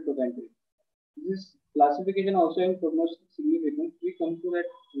 is intertrochanteric. This classification also has prognostic significance. We come to that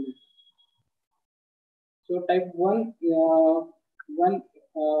later. So type 1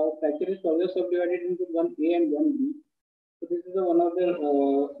 fracture is further subdivided into 1A and 1B. So this is one of the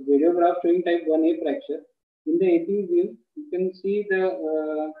radiographs showing type 1A fracture. In the AP view, you can see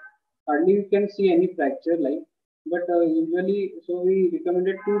the hardly you can see any fracture line, but usually, so we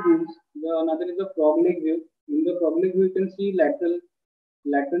recommended two views. Another is the frog leg view. In the frog leg view, you can see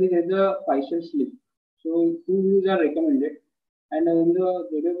laterally there is a fascial slip. So two views are recommended. And in the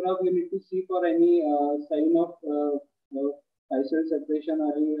radiograph, you need to see for any sign of fascial separation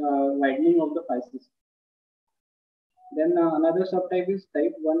or any widening of the fasces. Then another subtype is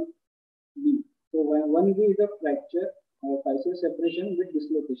type 1B. So 1B is a fracture, fascial separation with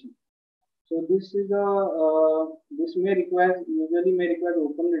dislocation. So this is this usually may require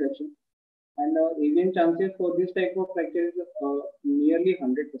open reduction, and AVN chances for this type of fracture is nearly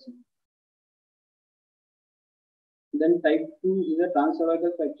 100%. Then type 2 is a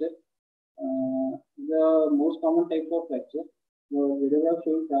transcervical fracture, the most common type of fracture. The radiograph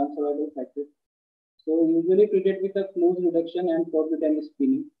showing transcervical fracture. So usually treated with a close reduction and percutaneous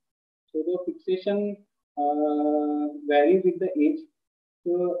spinning. So the fixation varies with the age.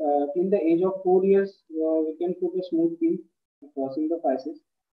 So till the age of 4 years, we can put a smooth pin crossing the fasces.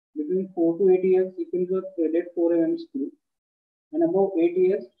 Between 4 to 8 years, you can do a threaded 4 mm screw. And above 8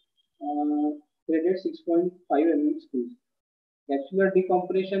 years, threaded 6.5 mm screws. Capsular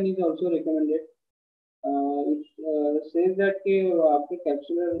decompression is also recommended. It says that after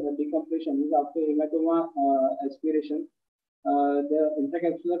capsular decompression, after hematoma aspiration, the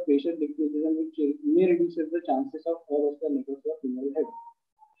intracapsular pressure decreases, which may reduce the chances of avascular necrosis of femoral head.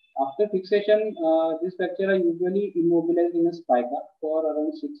 After fixation, these fractures are usually immobilized in a spica for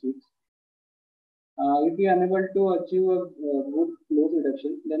around 6 weeks. If you are unable to achieve a good close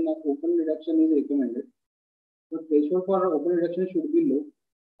reduction, then open reduction is recommended. The threshold for open reduction should be low.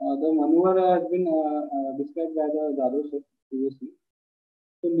 The maneuver has been described by the Jadhav sir previously.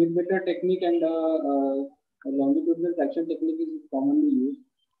 So mid-better technique and longitudinal traction technique is commonly used.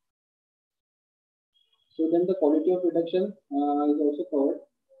 So then the quality of reduction is also covered.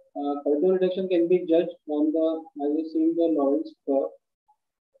 Quality of reduction can be judged on the, as you see, the Lawrence curve,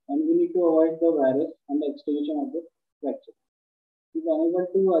 and we need to avoid the virus and the extension of the fracture. If unable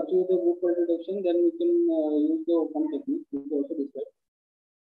to achieve the good quality reduction, then we can use the open technique, which is also described.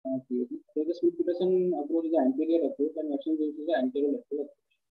 So the slip fixation approach is the anterior approach, and vaccine is the anterior lateral approach.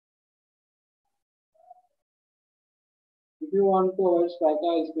 If you want to avoid spica,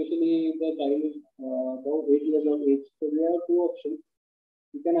 especially if the child is about 8 years of age, so we have two options.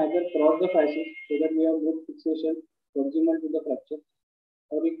 You can either cross the fasces so that we have good fixation proximal to the fracture,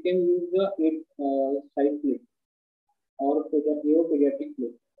 or you can use the side plate or pediatric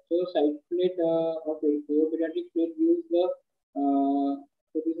plate. So side plate or pediatric plate gives the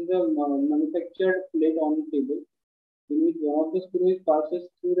so this is a manufactured plate on the table. In which one of the screws passes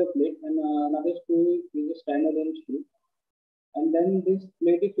through the plate and another screw is a standalone screw. And then this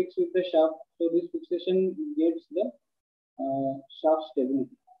plate is fixed with the shaft. So this fixation gets the shaft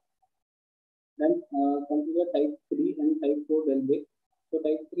stability. Then come to the type 3 and type 4 delve. So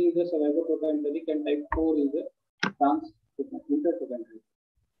type 3 is a cervicotrochanteric and type 4 is a intertrochanteric.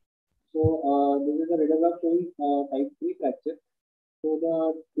 So this is a radiograph showing type 3 fracture. So the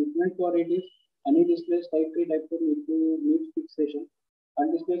treatment for it is any displaced type 3, type 4 needs fixation.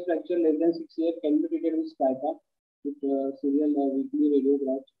 Undisplaced fracture less than 6 years can be treated with spica with serial weekly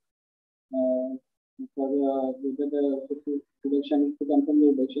radiographs for the reduction to confirm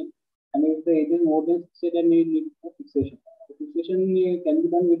the reduction. And if the age is more than 6 years, then we need a fixation. The fixation can be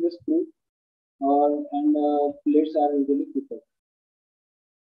done with the screw and plates are usually preferred.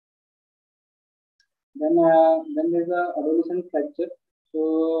 Then there's a adolescent fracture. So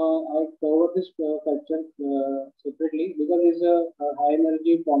I covered this fracture separately because it's a high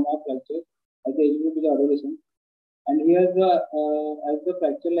energy trauma fracture at the age group is adolescent. And here as the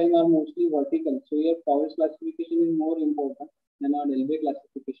fracture lines are mostly vertical, so here Powell's classification is more important than our Delve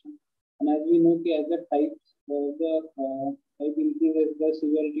classification. And as we know, as the types of the type increases, the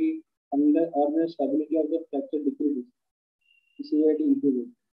severity or the stability of the fracture decreases, the severity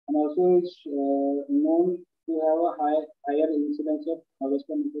increases. And also it's known to have a higher incidence of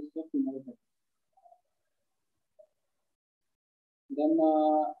avascular necrosis of femoral head. Then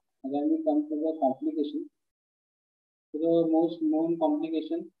we come to the complication. So the most known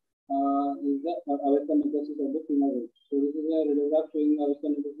complication is the avascular necrosis of the femoral head. So this is a radiograph showing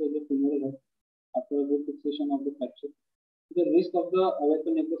avascular necrosis of the femoral head after a good fixation of the fracture. The risk of the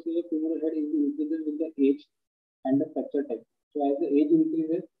avascular necrosis of the femoral head is increases with the age and the fracture type. So as the age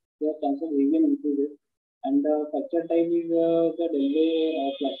increases, the chance of avian increases, and the fracture type is the Delve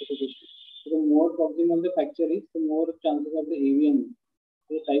classification. So the more proximal the fracture is, the more chances of the avian.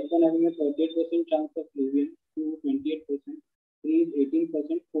 So type 1 having a 38% chance of avian, 2 28%, 3 is 18%,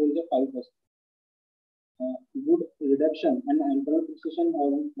 4 is a 5%. Good reduction and internal fixation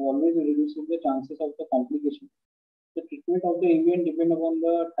always reduces the chances of the complication. The treatment of the avian depends upon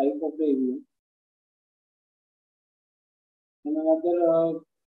the type of the avian. And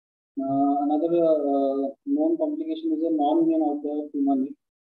another known complication is a non-union of the femur neck,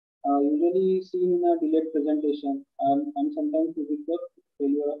 usually seen in a delayed presentation and sometimes with the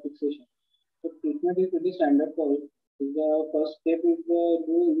failure of fixation. So treatment is pretty standard for it. The first step is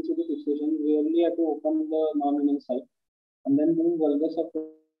do in-situ fixation. We only have to open the non-union site and then do vulgus of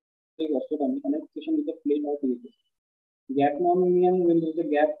osteotomy and fixation with a plate or PHS. Gap non-union, when there is a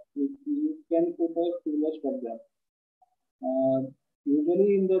gap, you can put a tubular strut gap.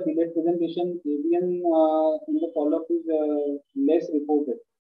 Usually in the delayed presentation, avian in the follow-up is less reported.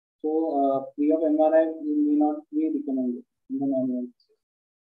 So pre of MRI may not be recommended in the non-union.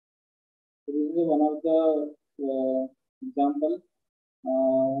 So this is one of the example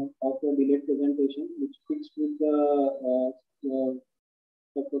of a delayed presentation which fixed with the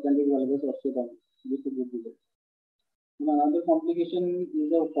subtrochanteric valgus osteotomy with a good delay. And another complication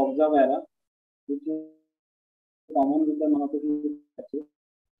is a Fogza vera, which is common with the non-operative fracture.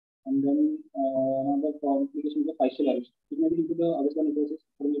 And then another complication is the fascial arrest. It may be due to the avascular necrosis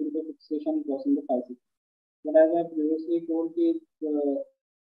or maybe the fixation causing the fascia. But as I previously told you,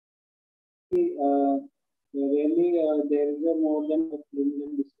 rarely there is a more than a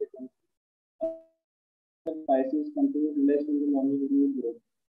million discrepancy. The fascia contribute less in the longitudinal growth.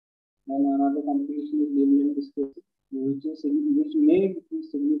 Then another complication is limb discrepancy, which may be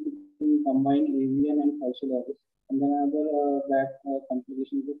significant combined avian and fascial arrest. And then another bad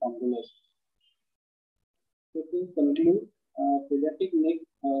complication is the thrombolysis. So to conclude, pediatric neck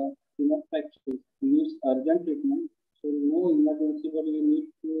femur fracture needs urgent treatment. So no emergency, but you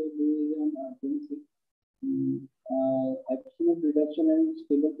need to do an urgency. Absolute reduction and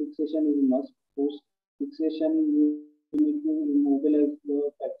stable fixation is must. Post fixation, you need to immobilize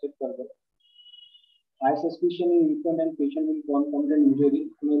the fracture further. High suspicion in infant and patient with concomitant injury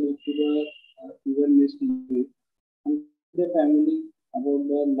may lead to the even missed injury. And the family about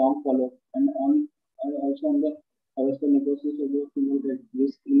the long follow-up and also on the However, necrosis of the femur that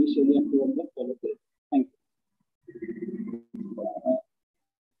risk initially and throughout the follow-up. Thank you.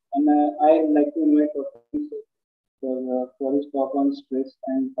 And I'd like to invite for his talk on stress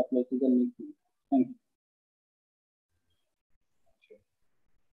and pathological neck. Thank you.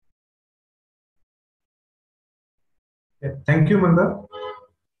 Yeah, thank you, Mandar.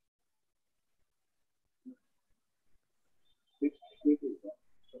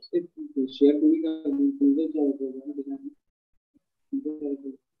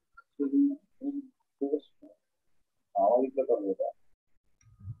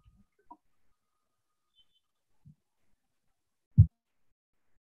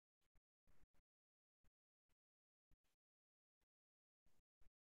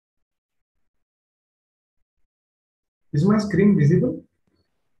 Is my screen visible?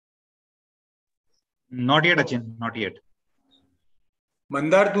 Not yet, Achin. Not yet.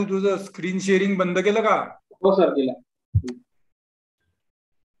 Mandar तू तुझं screen sharing बंद केलं का? हो sir केलं.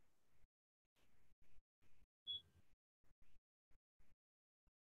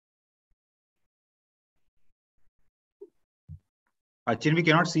 Achin, we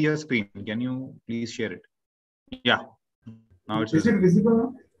cannot see your screen. Can you please share it? Yeah. Now it's visible. Is it visible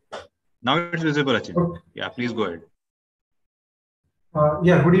now? Now it's visible, Achin. Okay. Yeah, please go ahead.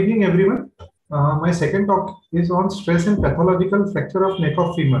 Yeah, good evening, everyone. My second talk is on stress and pathological fracture of neck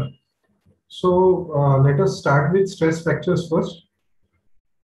of femur. So let us start with stress fractures first.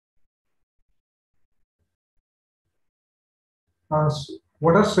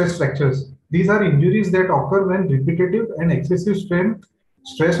 What are stress fractures? These are injuries that occur when repetitive and excessive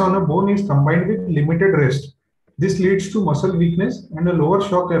stress on a bone is combined with limited rest. This leads to muscle weakness and a lower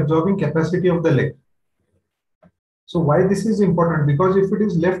shock absorbing capacity of the leg. So why this is important? Because if it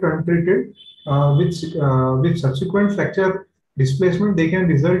is left untreated with subsequent fracture displacement, they can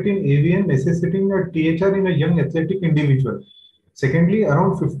result in AVN necessitating a THR in a young athletic individual. Secondly,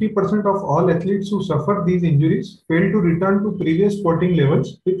 around 50% of all athletes who suffer these injuries fail to return to previous sporting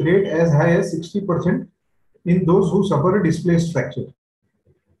levels, with rate as high as 60% in those who suffer a displaced fracture.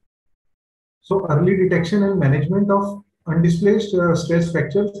 So early detection and management of undisplaced stress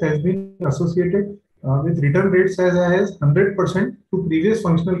fractures has been associated with return rates as high as 100% to previous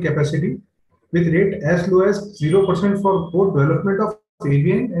functional capacity, with rate as low as 0% for both development of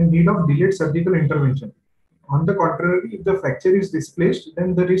AVN and need of delayed surgical intervention. On the contrary, if the fracture is displaced,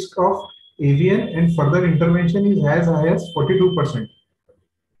 then the risk of AVN and further intervention is as high as 42%.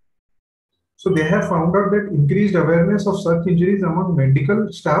 So they have found out that increased awareness of such injuries among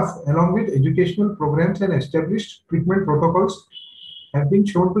medical staff, along with educational programs and established treatment protocols, have been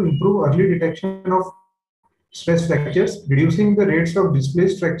shown to improve early detection of stress fractures, reducing the rates of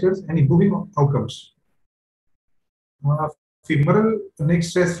displaced fractures and improving outcomes. Femoral neck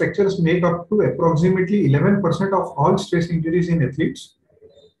stress fractures make up to approximately 11% of all stress injuries in athletes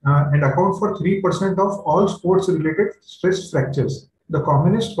and account for 3% of all sports-related stress fractures. The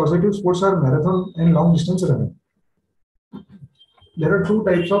commonest causative sports are marathon and long distance running. There are two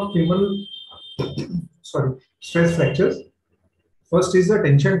types of femoral stress fractures. First is the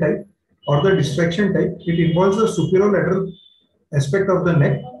tension type or the distraction type. It involves the superolateral aspect of the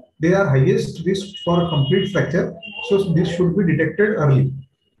neck. They are highest risk for a complete fracture, so this should be detected early.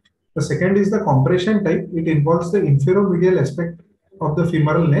 The second is the compression type. It involves the inferomedial aspect of the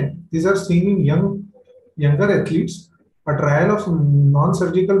femoral neck. These are seen in younger athletes. A trial of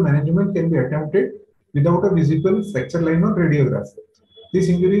non-surgical management can be attempted without a visible fracture line on radiograph. This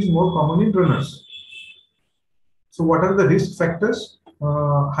injury is more common in runners. So what are the risk factors?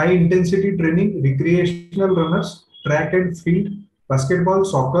 High intensity training, recreational runners, track and field, basketball,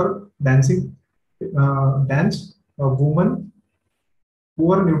 soccer, dancing, dance, women,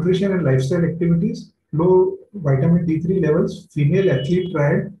 poor nutrition and lifestyle activities, low vitamin D3 levels, female athlete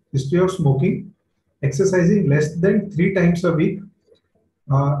triad, history of smoking, exercising less than 3 times a week,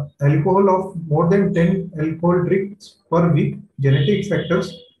 alcohol of more than 10 alcohol drinks per week, genetic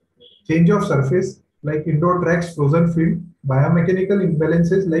factors, change of surface like indoor tracks, frozen field, biomechanical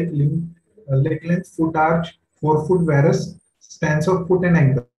imbalances like leg length, foot arch, forefoot varus, stance of foot and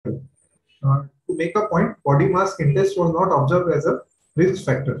ankle. To make a point, body mass index was not observed as a risk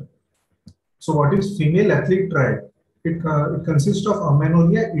factor. So what is female athlete triad? It consists of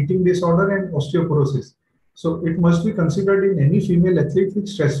amenorrhea, eating disorder and osteoporosis. So it must be considered in any female athlete with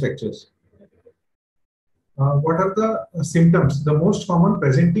stress fractures. What are the symptoms? The most common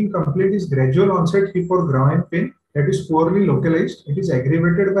presenting complaint is gradual onset hip or groin pain that is poorly localized. It is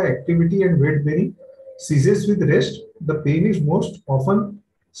aggravated by activity and weight bearing. Ceases with rest. The pain is most often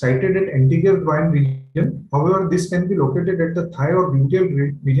cited at anterior groin region. However, this can be located at the thigh or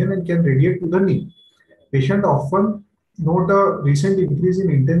gluteal region and can radiate to the knee. Patient often note a recent increase in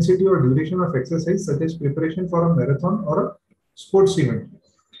intensity or duration of exercise, such as preparation for a marathon or a sports event.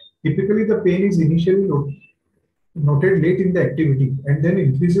 Typically, the pain is initially noted late in the activity and then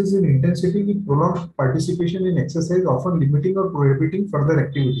increases in intensity with prolonged participation in exercise, often limiting or prohibiting further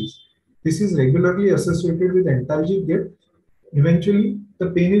activities. This is regularly associated with antalgic gait. Eventually, the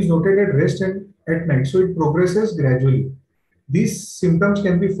pain is noted at rest and at night, so it progresses gradually. These symptoms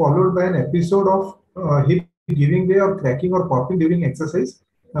can be followed by an episode of hip giving way or cracking or popping during exercise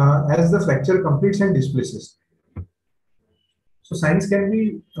as the fracture completes and displaces. So signs can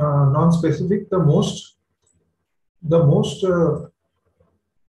be non-specific. The most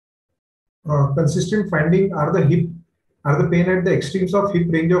consistent finding are the pain at the extremes of hip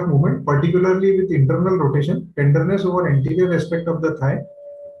range of movement, particularly with internal rotation, tenderness over anterior aspect of the thigh.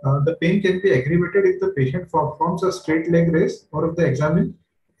 The pain can be aggravated if the patient performs a straight leg raise or if the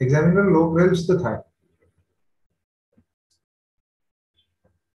examiner low grabs the thigh.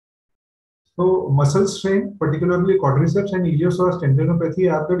 So muscle strain, particularly quadriceps and iliopsoas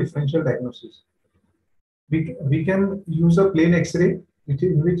tendinopathy, are the differential diagnosis. We can use a plain X-ray,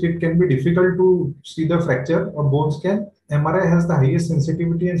 in which it can be difficult to see the fracture, or bone scan. MRI has the highest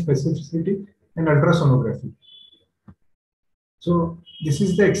sensitivity and specificity, and ultrasonography. So this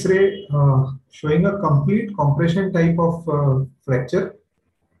is the X-ray showing a complete compression type of fracture.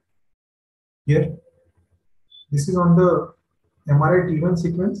 Here, this is on the MRI T1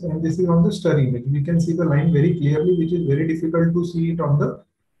 sequence, and this is on the STIR image. We can see the line very clearly, which is very difficult to see it on the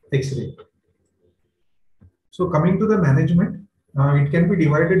X-ray. So coming to the management, it can be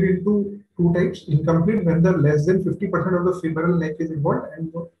divided into two types: incomplete, when the less than 50% of the femoral neck is involved,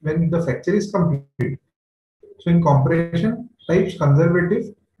 and when the fracture is complete. So in compression types,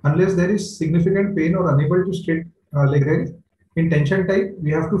 conservative, unless there is significant pain or unable to straight leg raise. In tension type,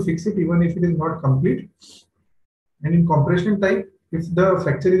 we have to fix it even if it is not complete. And in compression type, if the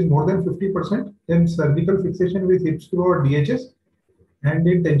fracture is more than 50%, then surgical fixation with hip screw or DHS. And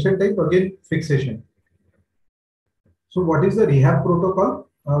in tension type, again fixation. So what is the rehab protocol?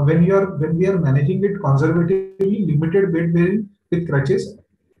 When we are managing it conservatively, limited weight bearing with crutches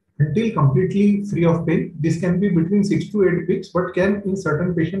until completely free of pain. This can be between 6 to 8 weeks, but can in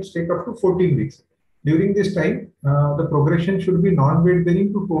certain patients take up to 14 weeks. During this time, the progression should be non-weight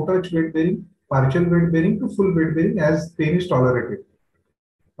bearing to toe touch weight bearing, partial weight bearing to full weight bearing as pain is tolerated.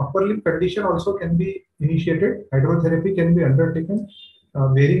 Upper limb condition also can be initiated. Hydrotherapy can be undertaken,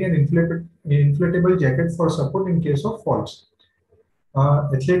 wearing an inflatable jacket for support in case of falls.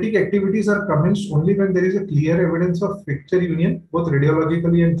 Athletic activities are commenced only when there is a clear evidence of fracture union, both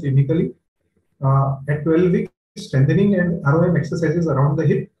radiologically and clinically. At 12 weeks, strengthening and ROM exercises around the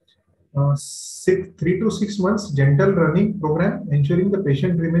hip. 3 to 6 months gentle running program, ensuring the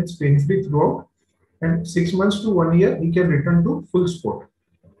patient remains pain-free throughout. And 6 months to 1 year, he can return to full sport.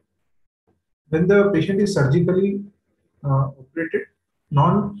 When the patient is surgically operated,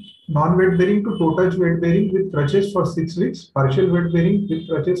 non-weight bearing to toe touch weight bearing with crutches for 6 weeks, partial weight bearing with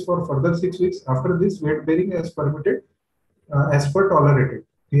crutches for further 6 weeks. After this, weight bearing is permitted as per tolerated.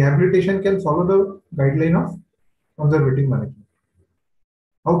 Rehabilitation can follow the guideline of conservative management.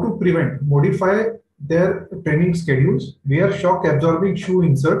 How to prevent? Modify their training schedules, wear shock absorbing shoe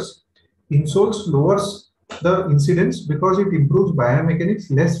inserts. Insoles lowers the incidence because it improves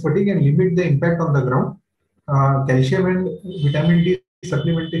biomechanics, less fatigue, and limit the impact on the ground. Calcium and vitamin D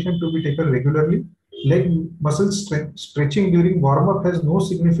supplementation to be taken regularly. Leg muscle stretching during warm-up has no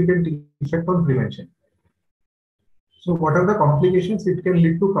significant effect on prevention. So what are the complications? It can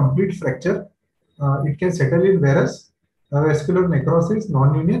lead to complete fracture. It can settle in varus, vascular necrosis,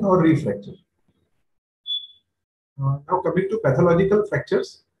 non-union, or refracture. Now coming to pathological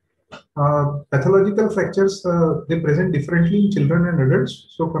fractures. Pathological fractures, they present differently in children and adults.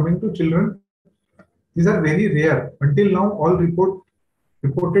 So coming to children, these are very rare. Until now, all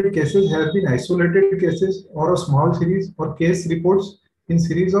reported cases have been isolated cases or a small series or case reports in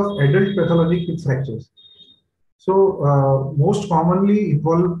series of adult pathologic hip fractures. So most commonly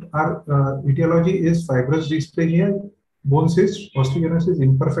involved are etiology is fibrous dysplasia, bone cyst, osteogenesis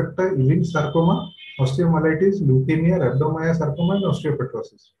imperfecta, Ewing sarcoma, osteomyelitis, leukemia, rhabdomyosarcoma, and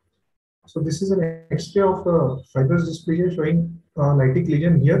osteopetrosis. So this is an X-ray of fibrous dysplasia showing lytic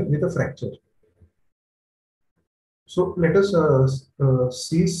lesion here with a fracture. So let us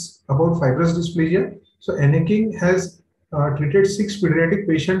see about fibrous dysplasia. So Enneking has treated 6 pediatric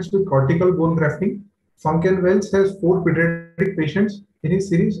patients with cortical bone grafting. Funk and Wells has 4 pediatric patients in his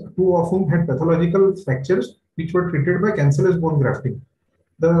series, 2 of whom had pathological fractures which were treated by cancellous bone grafting.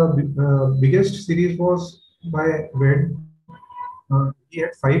 The biggest series was by Wed. He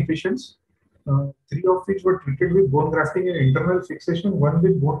had 5 patients 3 of which were treated with bone grafting and internal fixation, 1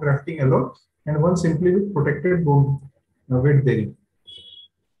 with bone grafting alone, and 1 simply with protected bone weight bearing.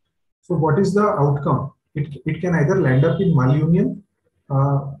 So what is the outcome? It can either land up in malunion.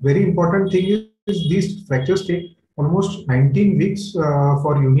 Very important thing is these fractures take almost 19 weeks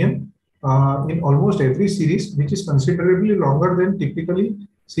for union in almost every series, which is considerably longer than typically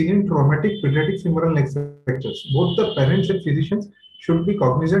seen in traumatic pediatric femoral neck fractures. Both the parents and physicians should be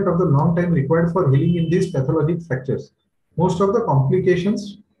cognizant of the long time required for healing in these pathologic fractures. Most of the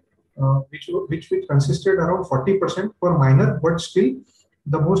complications, which consisted around 40%, were minor, but still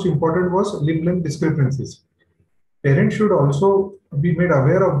the most important was limb length discrepancies. Parents should also be made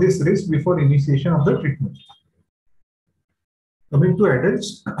aware of this risk before initiation of the treatment. Coming to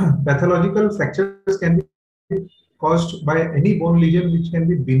adults, pathological fractures can be caused by any bone lesion which can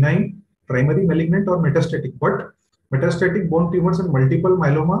be benign, primary malignant, or metastatic. But metastatic bone tumors and multiple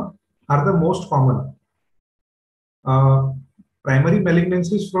myeloma are the most common. Primary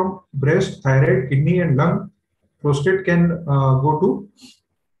malignancies from breast, thyroid, kidney, and lung, prostate can go to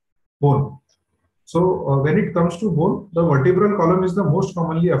bone. So when it comes to bone, the vertebral column is the most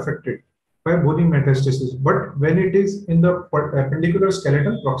commonly affected by bony metastasis. But when it is in the appendicular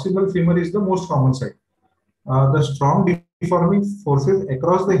skeleton, proximal femur is the most common site. The strong deforming forces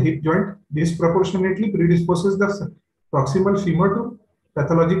across the hip joint disproportionately predisposes the proximal femur to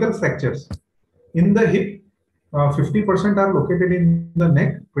pathological fractures. In the hip, 50% are located in the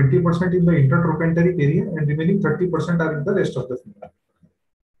neck, 20% in the intertrochanteric area, and remaining 30% are in the rest of the femur.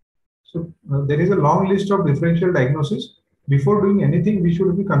 So there is a long list of differential diagnosis. Before doing anything, we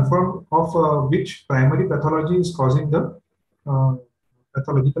should be confirmed of which primary pathology is causing the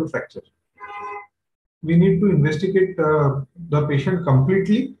pathological fracture. We need to investigate the patient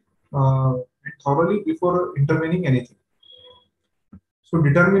completely and thoroughly before intervening anything. So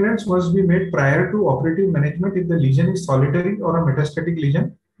determinants must be made prior to operative management if the lesion is solitary or a metastatic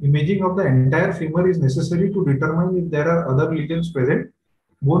lesion. Imaging of the entire femur is necessary to determine if there are other lesions present.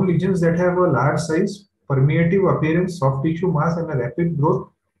 Bone lesions that have a large size, permeative appearance, soft tissue mass, and a rapid growth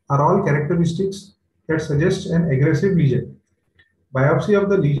are all characteristics that suggest an aggressive lesion. Biopsy of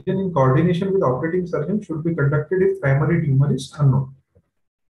the lesion in coordination with operating surgeon should be conducted if primary tumor is unknown.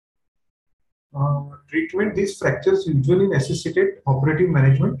 Treatment: these fractures usually necessitate operative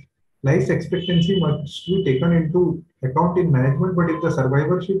management. Life expectancy must be taken into account in management, but if the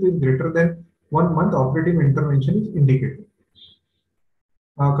survivorship is greater than 1 month, operative intervention is indicated.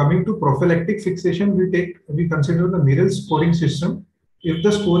 Coming to prophylactic fixation, we consider the Merrill scoring system. If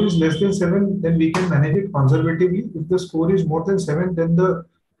the score is less than 7, then we can manage it conservatively. If the score is more than 7, then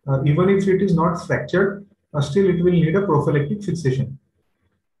even if it is not fractured, still it will need a prophylactic fixation.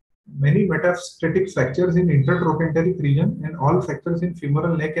 Many metastatic fractures in intertrochanteric region and all fractures in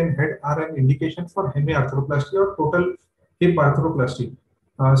femoral neck and head are an indication for hemiarthroplasty or total hip arthroplasty.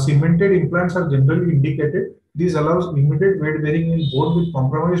 Cemented implants are generally indicated. This allows immediate weight bearing in bone with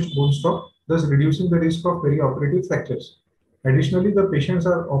compromised bone stock, thus reducing the risk of perioperative fractures. Additionally, the patients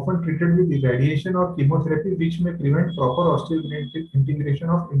are often treated with irradiation or chemotherapy, which may prevent proper osteogenetic integration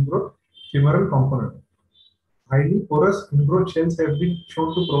of ingrowth femoral component. Highly porous ingrowth shells have been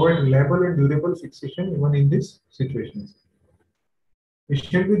shown to provide reliable and durable fixation even in these situations.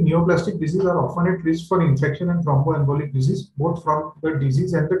 Patients with neoplastic disease are often at risk for infection and thromboembolic disease, both from the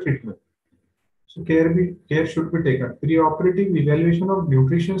disease and the treatment. So care should be taken. Preoperative evaluation of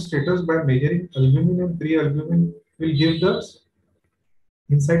nutrition status by measuring albumin and pre-albumin will give the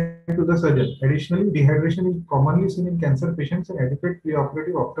insight to the surgeon. Additionally, dehydration is commonly seen in cancer patients, and adequate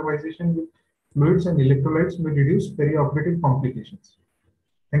preoperative optimization with fluids and electrolytes may reduce perioperative complications.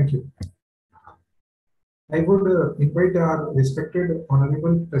 Thank you. I would invite our respected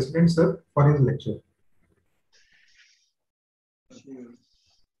Honorable President, sir, for his lecture.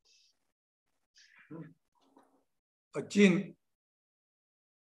 Achin.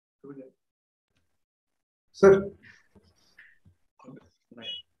 Sir.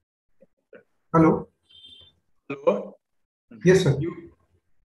 Hello. Hello. Yes, sir. You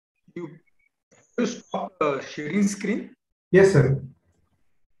stop sharing screen? Yes, sir.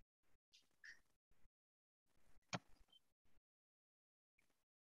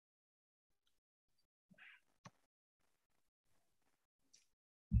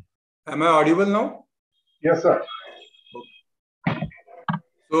 Am I audible now? Yes, sir.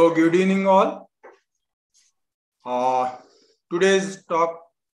 So, good evening all. Today's talk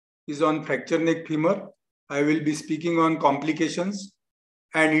is on fracture neck femur. I will be speaking on complications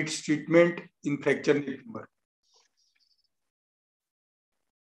and its treatment in fracture neck femur.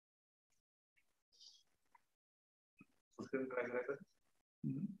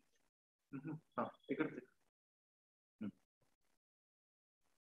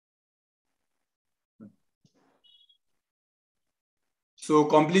 So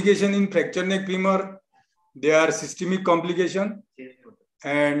complication in fracture neck femur, they are systemic complication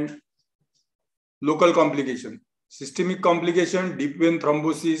and local complication. Systemic complication, deep vein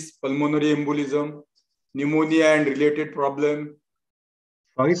thrombosis, pulmonary embolism, pneumonia and related problem.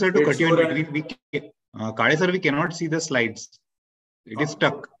 Sorry, sir, to cut you in between. Kale sir, we cannot see the slides. It is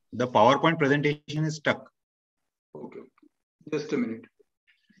stuck. The PowerPoint presentation is stuck. Okay. Just a minute.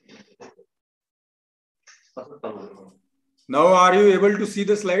 Now, are you able to see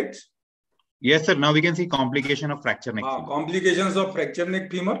the slides? Yes, sir. Now we can see complication of fracture neck femur. Complications of fracture neck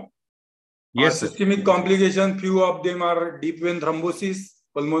femur. Yes, systemic complication, few of them are deep vein thrombosis,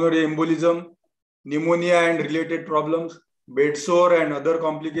 pulmonary embolism, pneumonia and related problems, bed sore and other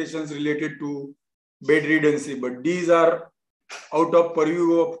complications related to bed redency. But these are out of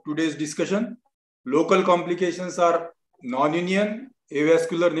purview of today's discussion. Local complications are non-union,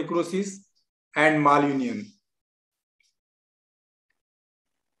 avascular necrosis, and malunion.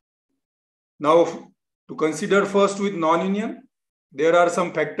 Now, to consider first with non-union, there are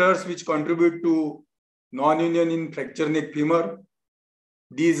some factors which contribute to non-union in fracture neck femur.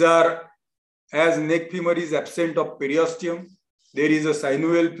 These are, as neck femur is absent of periosteum, there is a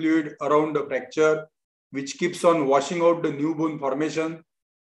synovial fluid around the fracture which keeps on washing out the new bone formation.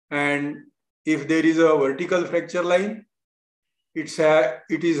 And if there is a vertical fracture line,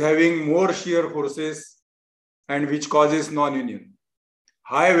 it is having more shear forces and which causes non-union.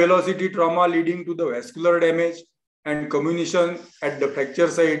 High velocity trauma leading to the vascular damage and comminution at the fracture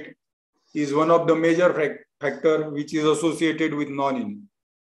site is one of the major factor which is associated with non-union.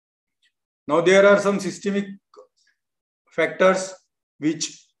 Now there are some systemic factors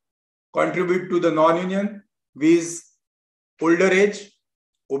which contribute to the non-union, with older age,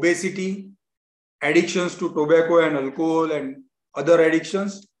 obesity, addictions to tobacco and alcohol and other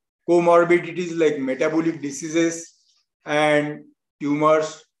addictions, comorbidities like metabolic diseases and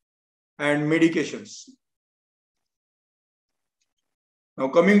tumors and medications. Now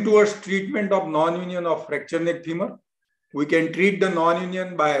coming towards treatment of non-union of fracture neck femur, we can treat the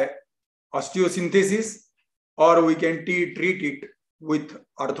non-union by osteosynthesis or we can treat it with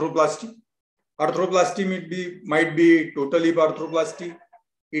arthroplasty. Arthroplasty might be total hip arthroplasty,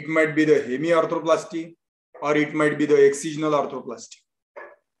 it might be the hemiarthroplasty, or it might be the excisional arthroplasty.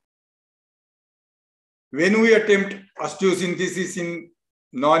 When we attempt osteosynthesis in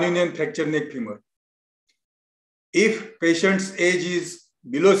non-union fracture neck femur, if patient's age is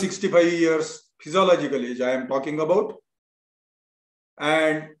below 65 years, physiological age I am talking about,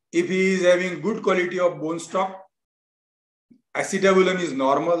 and if he is having good quality of bone stock, acetabulum is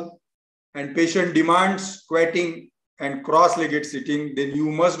normal, and patient demands squatting and cross-legged sitting, then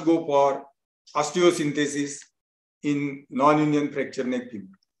you must go for osteosynthesis in non-union fracture neck femur.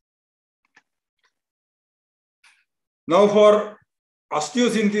 Now for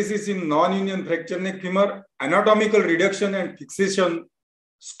osteosynthesis in non-union fracture neck femur, anatomical reduction and fixation,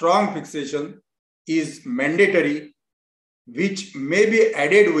 strong fixation is mandatory, which may be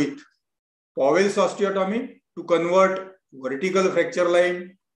added with Powell's osteotomy to convert vertical fracture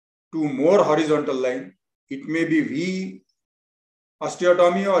line to more horizontal line. It may be V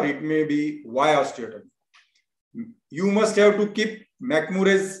osteotomy or it may be Y osteotomy. You must have to keep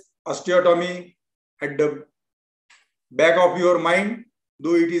McMurray's osteotomy at the back of your mind,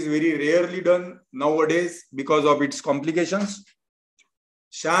 though it is very rarely done nowadays because of its complications.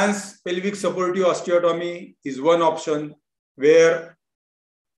 Shan's pelvic supportive osteotomy is one option where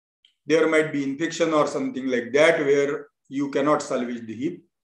there might be infection or something like that where you cannot salvage the hip.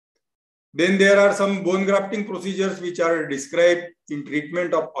 Then there are some bone grafting procedures which are described in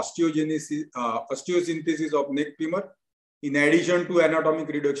treatment of osteosynthesis of neck femur, in addition to anatomic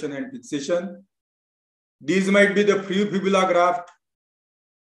reduction and fixation. These might be the free fibula graft,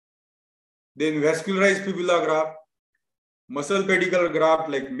 then vascularized fibula graft, muscle pedicle graft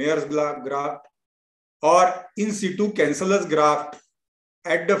like Mayer's graft, or in situ cancellous graft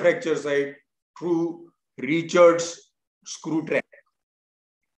at the fracture site through Richard's screw track.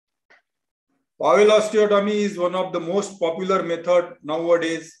 Powell osteotomy is one of the most popular method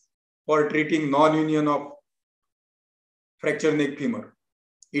nowadays for treating non-union of fracture neck femur.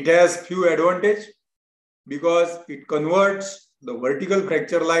 It has few advantages because it converts the vertical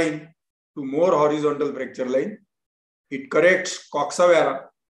fracture line to more horizontal fracture line. It corrects coxa vara.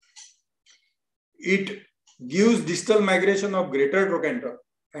 It gives distal migration of greater trochanter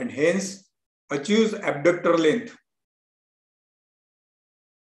and hence achieves abductor length.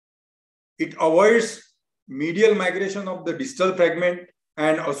 It avoids medial migration of the distal fragment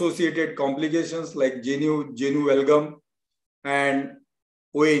and associated complications like genu valgum and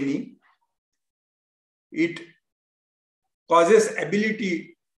ONE. It causes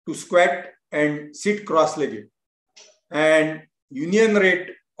ability to squat and sit cross-legged. And union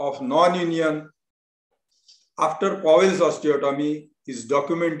rate of non-union after Powell's osteotomy is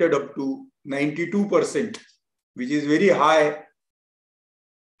documented up to 92%, which is very high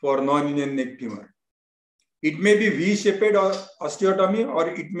for non-union neck femur. It may be V-shaped osteotomy or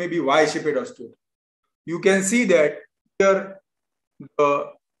it may be Y-shaped osteotomy. You can see that here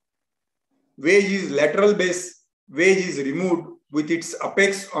the wedge is lateral base, wedge is removed with its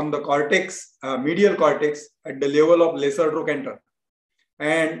apex on the cortex, medial cortex at the level of lesser trochanter.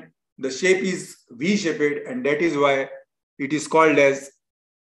 And the shape is V-shaped, and that is why it is called as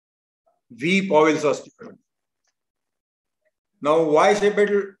V Powell's osteotomy. Now,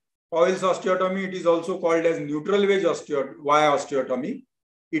 Y-shaped Powell's osteotomy, it is also called as neutral wedge Y osteotomy.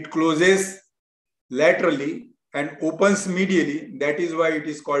 It closes laterally and opens medially. That is why it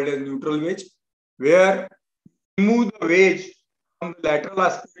is called as neutral wedge, where remove the wedge from the lateral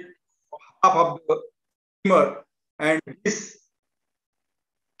aspect of half of the femur, and this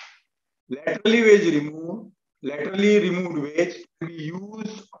laterally removed wedge can be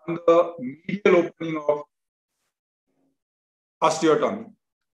used on the medial opening of osteotomy.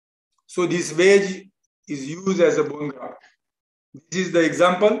 So this wedge is used as a bone graft. This is the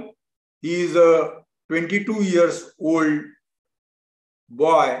example. He is a 22 years old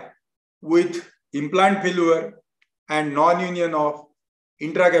boy with implant failure and non-union of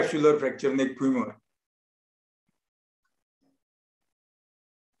intracapsular fracture neck femur.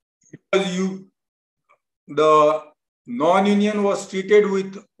 Because the non-union was treated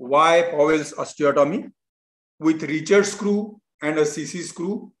with Y Powell's osteotomy with Richard screw and a CC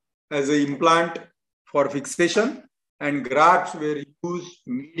screw as an implant for fixation, and grafts were used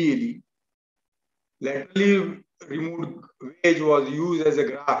medially. Laterally removed wedge was used as a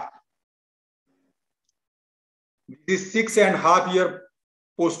graft. This is 6.5 year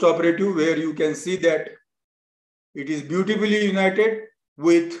post-operative, where you can see that it is beautifully united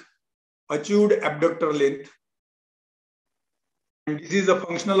with achieved abductor length. And this is a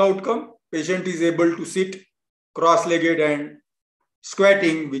functional outcome. Patient is able to sit cross-legged and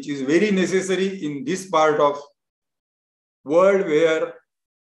squatting, which is very necessary in this part of world where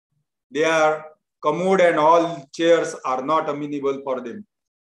they are commode and all chairs are not amenable for them.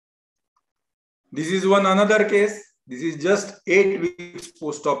 This is another case. This is just 8 weeks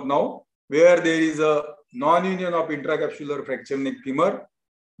post-op now, where there is a non-union of intracapsular fracture neck femur,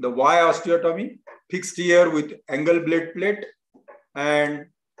 the Y osteotomy, fixed here with angle blade plate, and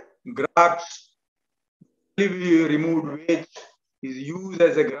grafts, removed wedge is used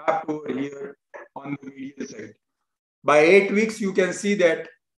as a graft over here on the medial side. By 8 weeks, you can see that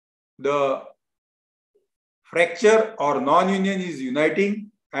the fracture or non-union is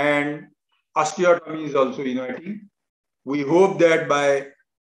uniting and osteotomy is also uniting. We hope that by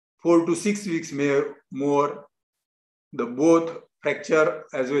 4 to 6 weeks more, the both fracture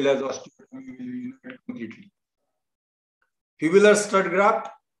as well as osteotomy will be united completely. Fibular stud graft,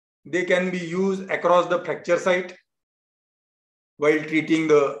 they can be used across the fracture site while treating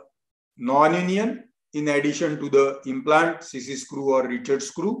the non-union, in addition to the implant, CC screw or Richard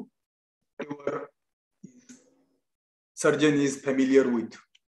screw, whatever surgeon is familiar with.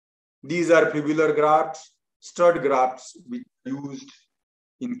 These are fibular grafts, stud grafts, which are used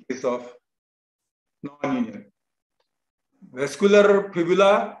in case of non-union. Vascular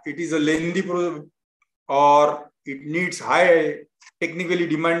fibula, it is a lengthy or it needs high technically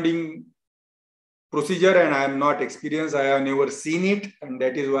demanding procedure, and I am not experienced. I have never seen it, and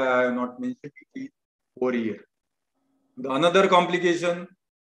that is why I have not mentioned it over here. The another complication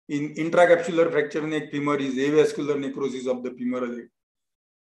in intracapsular fracture neck femur is avascular necrosis of the femoral head.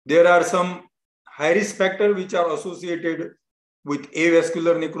 There are some high risk factors which are associated with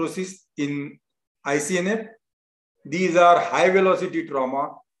avascular necrosis in ICNF. These are high velocity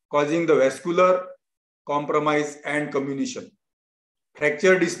trauma causing the vascular compromise and comminution.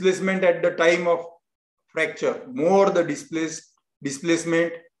 Fracture displacement at the time of fracture, more the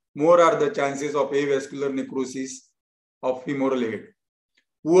displacement, more are the chances of avascular necrosis of femoral head.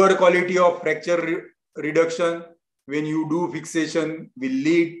 Poor quality of fracture reduction when you do fixation will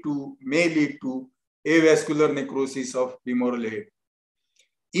may lead to avascular necrosis of femoral head.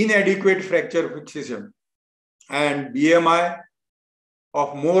 Inadequate fracture fixation and BMI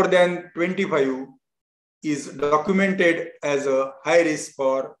of more than 25 is documented as a high risk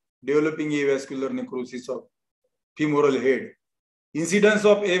for developing avascular necrosis of femoral head. Incidence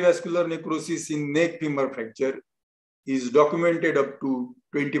of avascular necrosis in neck femur fracture is documented up to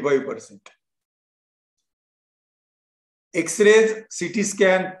 25%. X-rays, CT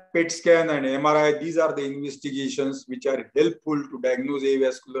scan, PET scan, and MRI, these are the investigations which are helpful to diagnose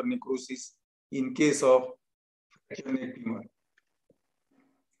avascular necrosis in case of fracture neck femur.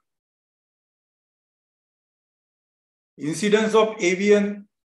 Incidence of AVN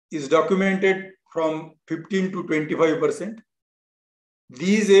is documented from 15 to 25%.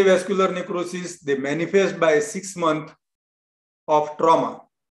 These avascular necrosis, they manifest by 6 months of trauma.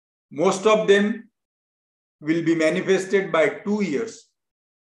 Most of them will be manifested by 2 years.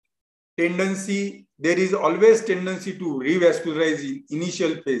 There is always tendency to revascularize in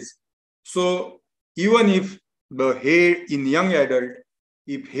initial phase. So even if the head in young adult,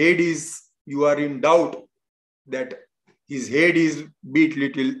 if you are in doubt that his head is bit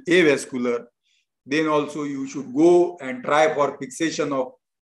little avascular, then also you should go and try for fixation of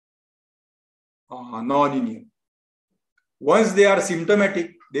non-union. Once they are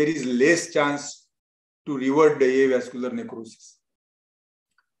symptomatic, there is less chance to revert the avascular necrosis.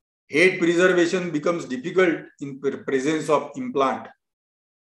 Head preservation becomes difficult in presence of implant.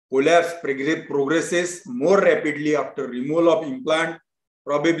 Collapse progresses more rapidly after removal of implant,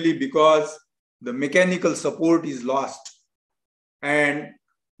 probably because the mechanical support is lost. And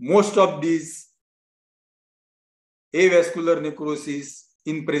most of these avascular necrosis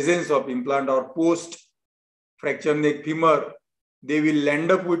in presence of implant or post fracture neck femur, they will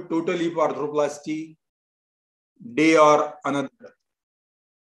end up with total hip arthroplasty day or another.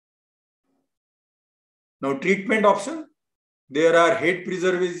 Now, treatment option, there are head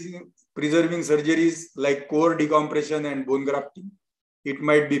preserving surgeries like core decompression and bone grafting. It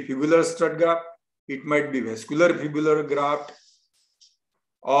might be fibular stud graft, it might be vascular fibular graft,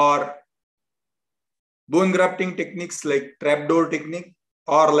 or bone grafting techniques like trapdoor technique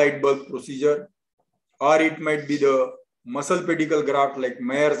or light bulb procedure, or it might be the muscle pedicle graft like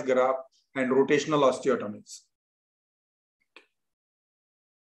Meyer's graft and rotational osteotomies.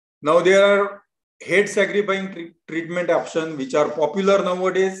 Now there are head sacrificing treatment options which are popular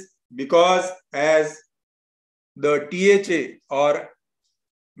nowadays because as the THA or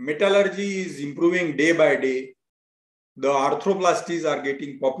metallurgy is improving day by day, the arthroplasties are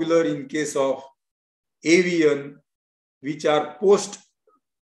getting popular in case of AVN, which are post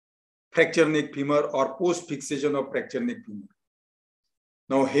fracture neck femur or post fixation of fracture neck femur.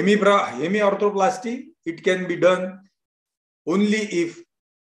 Now hemiarthroplasty, it can be done only if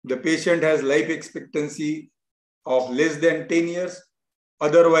the patient has life expectancy of less than 10 years.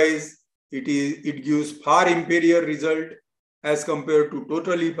 Otherwise, it gives far inferior result as compared to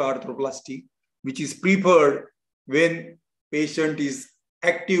total hip arthroplasty, which is preferred when patient is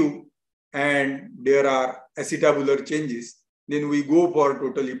active and there are acetabular changes. Then we go for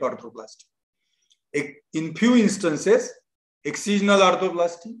total hip arthroplasty. In few instances, excisional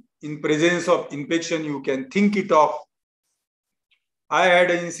arthroplasty, in presence of infection, you can think it of. I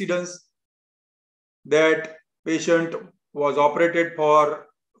had an incidence that patient was operated for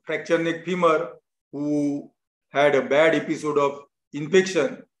fracture neck femur who had a bad episode of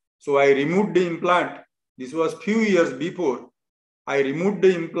infection. So I removed the implant. This was few years before. I removed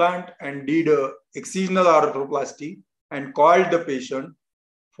the implant and did a excisional arthroplasty and called the patient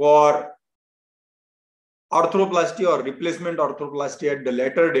for arthroplasty or replacement arthroplasty at the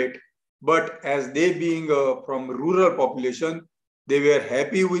later date. But as they being from rural population, they were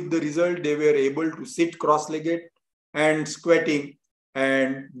happy with the result. They were able to sit cross-legged and squatting,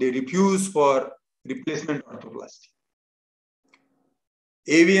 and they refused for replacement arthroplasty.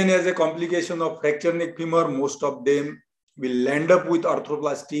 AVN as a complication of fracture neck femur, most of them will end up with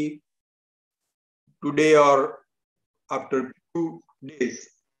arthroplasty today or after 2 days.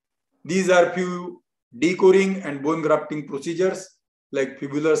 These are few decoring and bone grafting procedures like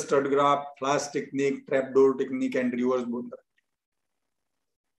fibular stud graft, flash technique, trapdoor technique, and reverse bone graft.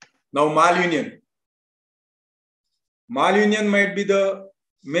 Now malunion. Malunion might be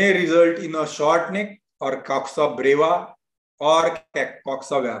may result in a short neck or coxa breva or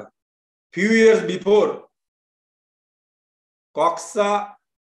coxa vara. Few years before, coxa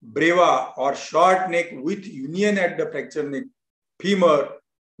breva or short neck with union at the fracture neck femur,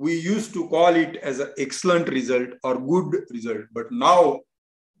 we used to call it as an excellent result or good result. But now,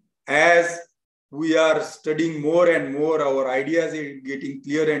 as we are studying more and more, our ideas are getting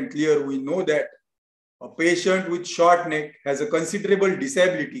clearer and clearer. We know that a patient with short neck has a considerable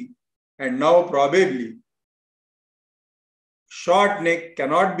disability, and now probably short neck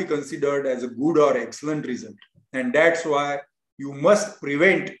cannot be considered as a good or excellent result. And that's why you must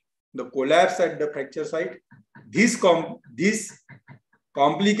prevent the collapse at the fracture site. This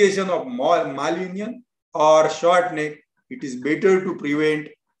complication of malunion or short neck, it is better to prevent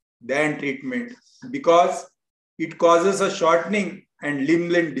than treatment because it causes a shortening and limb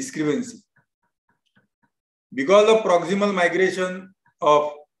length discrepancy. Because of proximal migration of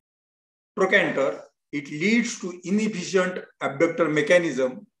trochanter, it leads to inefficient abductor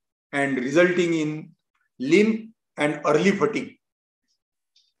mechanism and resulting in limb and early fatigue.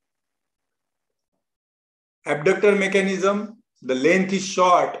 Abductor mechanism, the length is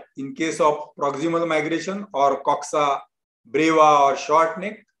short in case of proximal migration or coxa breva or short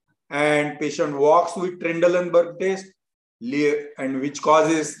neck, and patient walks with Trendelenburg test, and which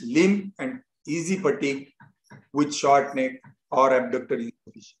causes limb and easy fatigue with short neck or abductor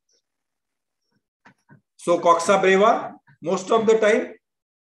insufficiency. So coxa breva, most of the time,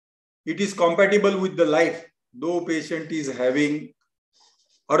 it is compatible with the life, though patient is having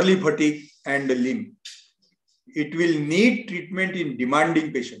early fatigue and limb. It will need treatment in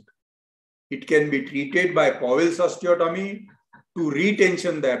demanding patient. It can be treated by Powell's osteotomy to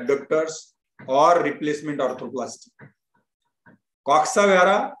retension the abductors or replacement arthroplasty. Coxa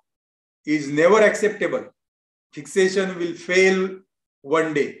vara is never acceptable. Fixation will fail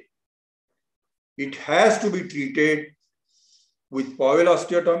one day. It has to be treated with Powell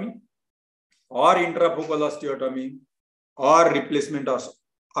osteotomy or intrafocal osteotomy or replacement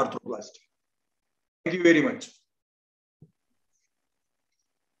arthroplasty. Thank you very much.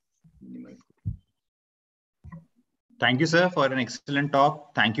 Thank you, sir, for an excellent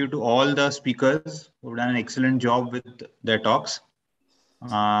talk. Thank you to all the speakers who have done an excellent job with their talks.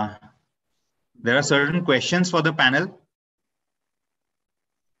 There are certain questions for the panel.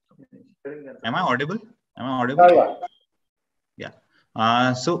 Am I audible? Am I audible? Yeah.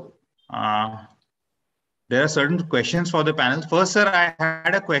 There are certain questions for the panel. First, sir, I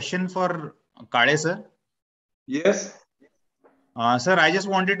had a question for Kade, sir. Yes. Sir, I just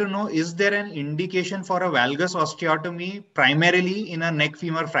wanted to know, is there an indication for a valgus osteotomy primarily in a neck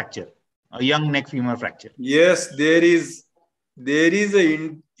femur fracture, a young neck femur fracture? Yes, there is.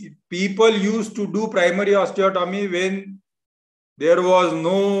 People used to do primary osteotomy when there was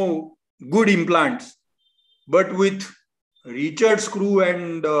no good implants. But with Richard screw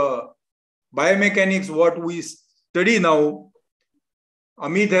and biomechanics, what we study now,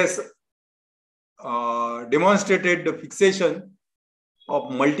 Amit has demonstrated the fixation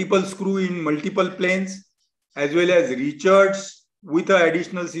of multiple screw in multiple planes, as well as Richards with an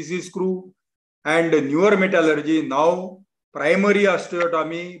additional CC screw and newer metallurgy. Now, primary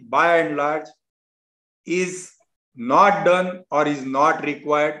osteotomy by and large is not done or is not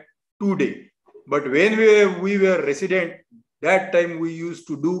required today. But when we were resident, that time we used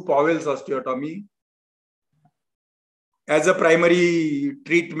to do Powell's osteotomy as a primary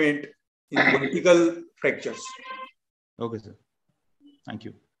treatment in vertical fractures. Okay, sir. Thank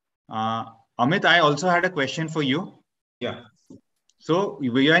you. Amit, I also had a question for you. Yeah. So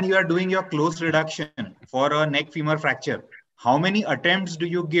when you are doing your close reduction for a neck femur fracture, how many attempts do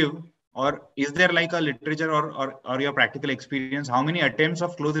you give, or is there like a literature or your practical experience? How many attempts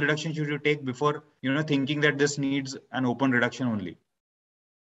of close reduction should you take before, thinking that this needs an open reduction only?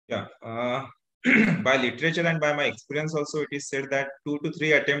 Yeah. By literature and by my experience also, it is said that 2 to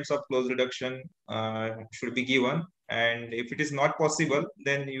 3 attempts of close reduction should be given. And if it is not possible,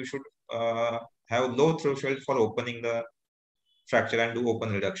 then you should have low threshold for opening the fracture and do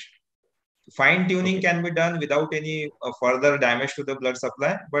open reduction. Fine tuning can be done without any further damage to the blood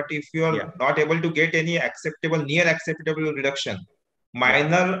supply. But if you are not able to get any near acceptable reduction,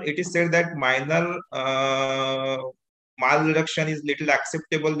 it is said that minor mal reduction is little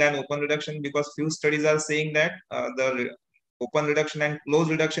acceptable than open reduction, because few studies are saying that the open reduction and close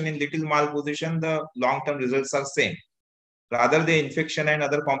reduction in little mal position, the long-term results are same. Rather, the infection and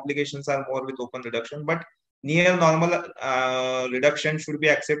other complications are more with open reduction, but near normal reduction should be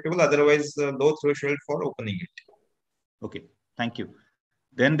acceptable. Otherwise, low threshold for opening it. Okay, thank you.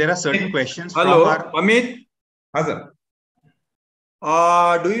 Then there are certain questions. Hello, Amit. Hazar.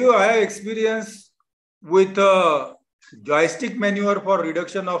 Do you have experience with joystick maneuver for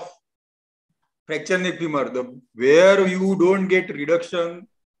reduction of fracture neck femur, where you don't get reduction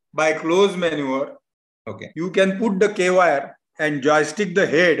by close maneuver? Okay. You can put the K-wire and joystick the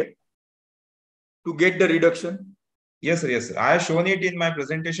head to get the reduction. Yes, sir. Yes, sir. I have shown it in my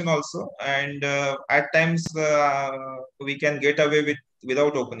presentation also, and at times we can get away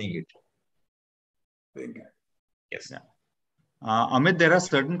without opening it. Thank you. Yes. Yeah. Amit, there are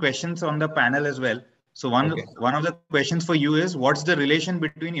certain questions on the panel as well. So one of the questions for you is, what's the relation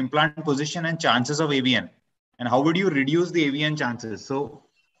between implant position and chances of AVN, and how would you reduce the AVN chances? So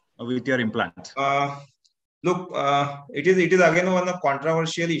with your implants. Look, it is again one of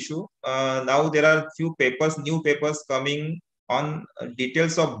controversial issue. Now there are new papers coming on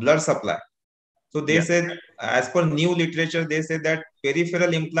details of blood supply. So they said, as per new literature, they said that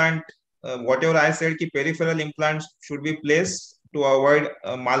peripheral implant, whatever I said, ki peripheral implants should be placed to avoid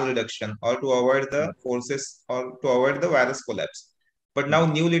malreduction or to avoid the forces or to avoid the virus collapse. But now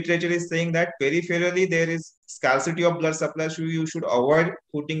new literature is saying that peripherally there is scarcity of blood supply, so you should avoid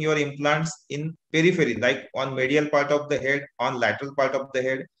putting your implants in periphery, like on medial part of the head, on lateral part of the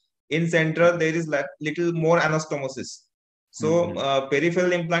head. In central, there is little more anastomosis. So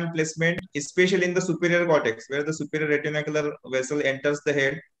peripheral implant placement, especially in the superior cortex, where the superior retinacular vessel enters the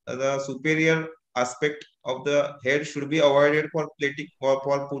head, the superior aspect of the head should be avoided for plating or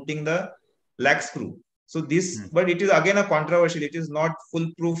for putting the lag screw. So this, but it is again a controversial. It is not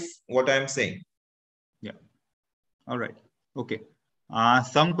foolproof. What I am saying. Yeah. All right. Okay.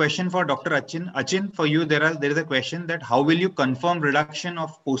 Some question for Dr. Achin. Achin, for you, there is a question that how will you confirm reduction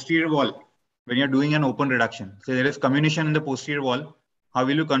of posterior wall when you're doing an open reduction? So there is comminution in the posterior wall. How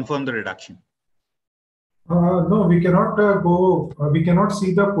will you confirm the reduction? No, we cannot we cannot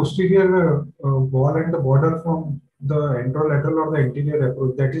see the posterior wall and the border from the anterolateral or the anterior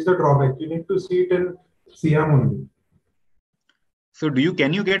approach. That is the drawback. You need to see it in Siam only. So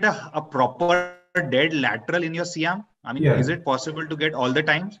can you get a proper dead lateral in your Siam? I mean, is it possible to get all the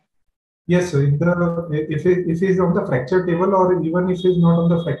times? Yes, so if it is on the fracture table or even if it is not on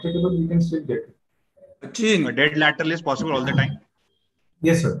the fracture table, we can still get it. Achin. A dead lateral is possible all the time?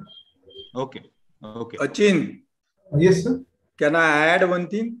 Yes, sir. Okay. Okay. Achin. Yes, sir. Can I add one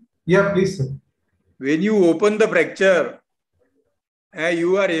thing? Yeah, please, sir. When you open the fracture,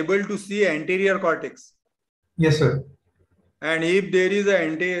 you are able to see anterior cortex. Yes, sir. And if there is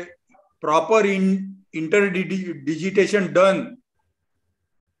a proper interdigitation done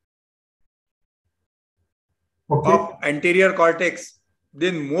of anterior cortex,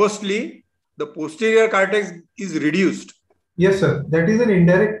 then mostly the posterior cortex is reduced. Yes, sir. That is an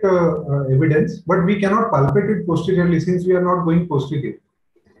indirect evidence, but we cannot palpate it posteriorly since we are not going posterior.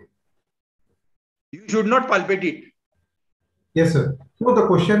 You should not palpate it. Yes, sir. So the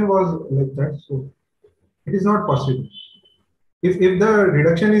question was like that. So it is not possible. If the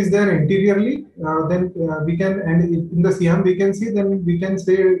reduction is there anteriorly, then we can, and in the Siam we can see, then we can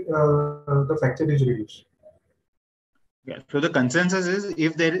say the fracture is reduced. Yeah. So the consensus is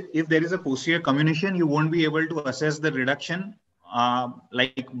if there is a posterior comminution, you won't be able to assess the reduction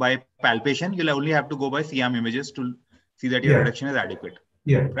like by palpation. You'll only have to go by Siam images to see that your reduction is adequate.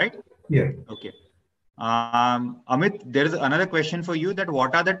 Yeah. Right? Yeah. Okay. Amit, there is another question for you, that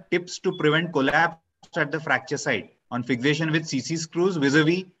what are the tips to prevent collapse at the fracture site on fixation with CC screws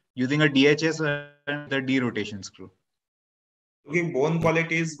vis-a-vis using a DHS and the D-rotation screw? If bone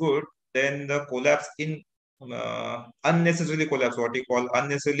quality is good, then the collapse in unnecessarily collapse, what we call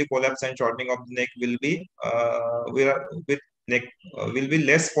unnecessarily collapse and shortening of the neck will be will be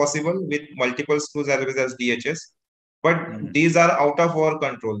less possible with multiple screws as well as DHS. But these are out of our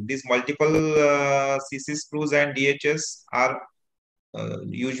control. These multiple CC screws and DHS are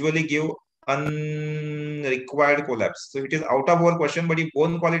usually give unrequired collapse. So it is out of our question. But if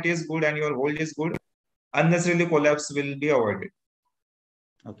bone quality is good and your hold is good, unnecessarily collapse will be avoided.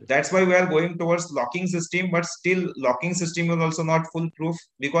 Okay. That's why we are going towards locking system, but still locking system is also not foolproof,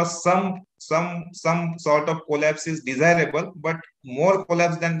 because some sort of collapse is desirable, but more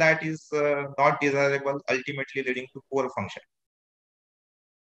collapse than that is not desirable, ultimately leading to poor function.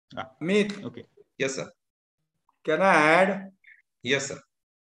 Meet. Okay. Yes, sir. Can I add? Yes, sir.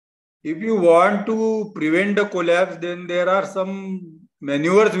 If you want to prevent the collapse, then there are some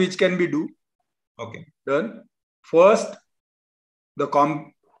maneuvers which can be done. First, the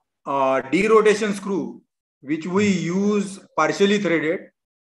derotation screw, which we use partially threaded,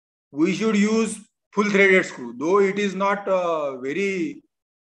 we should use full threaded screw, though it is not very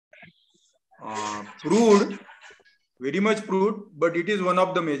very much proved, but it is one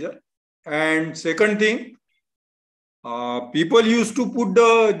of the measure. And second thing, people used to put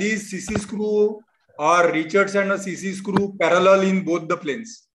these CC screw or Richards and a CC screw parallel in both the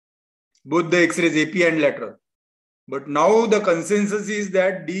planes, both the X-rays, AP and lateral. But now the consensus is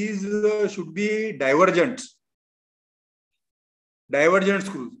that these should be divergent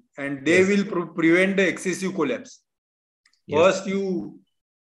screws, and they will prevent the excessive collapse. First, you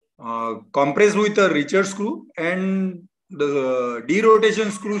compress with a Richards screw, and the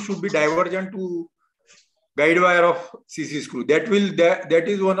derotation screw should be divergent to guide wire of CC screw. That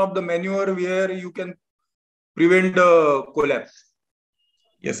is one of the maneuver where you can prevent the collapse.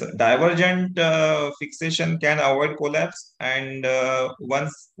 Yes, sir. Divergent fixation can avoid collapse, and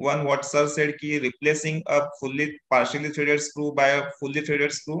what sir said, ki replacing a partially threaded screw by a fully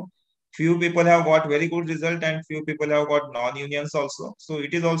threaded screw few people have got very good result and few people have got non-unions also. So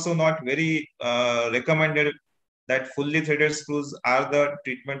it is also not very recommended that fully threaded screws are the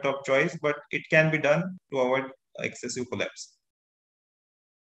treatment of choice, but it can be done to avoid excessive collapse.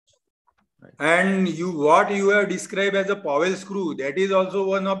 And what you have described as a Powell screw, that is also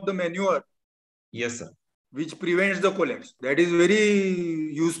one of the maneuver. Yes, sir. Which prevents the collapse. That is very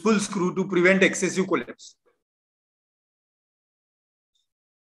useful screw to prevent excessive collapse.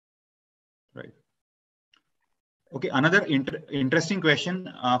 Right. Okay, another interesting question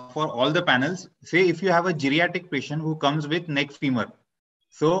for all the panels. Say if you have a geriatric patient who comes with neck femur.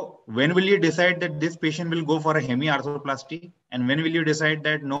 So when will you decide that this patient will go for a hemi-arthroplasty? And when will you decide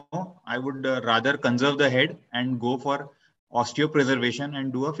that no, I would rather conserve the head and go for osteopreservation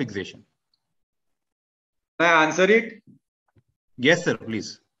and do a fixation? Can I answer it? Yes, sir,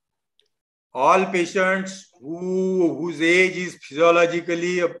 please. All patients whose age is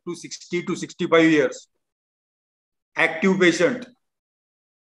physiologically up to 60 to 65 years, active patient.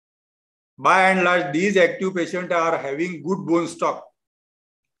 By and large, these active patients are having good bone stock.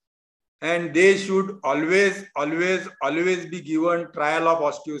 And they should always be given trial of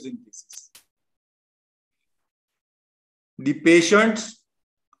osteosynthesis. The patients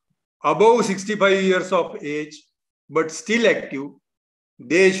above 65 years of age, but still active,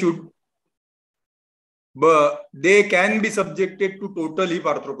 they can be subjected to total hip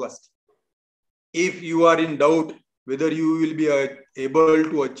arthroplasty. If you are in doubt whether you will be able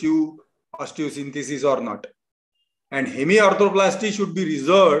to achieve osteosynthesis or not. And hemi-arthroplasty should be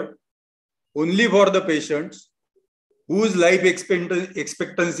reserved only for the patients whose life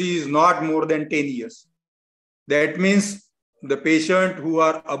expectancy is not more than 10 years. That means the patient who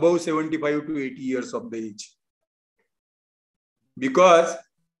are above 75 to 80 years of the age. Because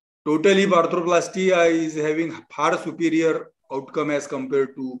total hip arthroplasty is having far superior outcome as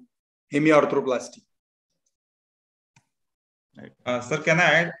compared to hemi-arthroplasty. Sir, can I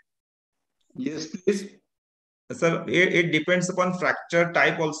add? Yes, please. Sir, it depends upon fracture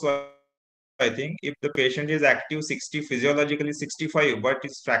type also. I think if the patient is active 60, physiologically 65, but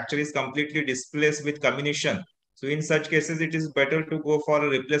his fracture is completely displaced with comminution. So in such cases, it is better to go for a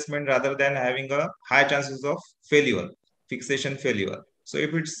replacement rather than having a high chances of failure, fixation failure. So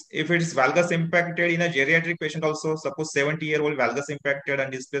if it's valgus impacted in a geriatric patient also, suppose 70-year-old valgus impacted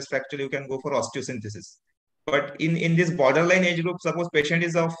and displaced fracture, you can go for osteosynthesis. But in this borderline age group, suppose patient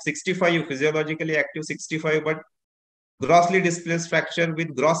is of 65, physiologically active 65, but grossly displaced fracture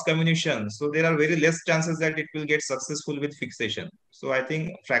with gross comminution. So there are very less chances that it will get successful with fixation. So I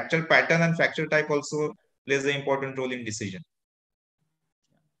think fracture pattern and fracture type also plays an important role in decision.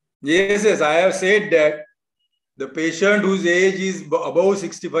 Yes, I have said that the patient whose age is above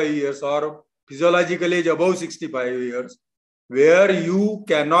 65 years or physiological age above 65 years, where you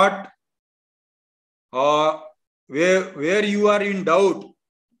cannot, where you are in doubt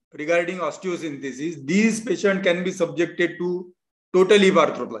regarding osteosynthesis, these patients can be subjected to total hip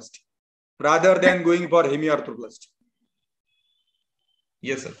arthroplasty rather than going for hemi-arthroplasty.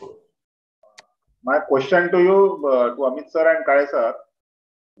 Yes, sir. My question to you, to Amit sir and Kale sir,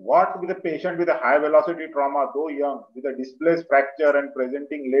 what with a patient with a high velocity trauma, though young, with a displaced fracture and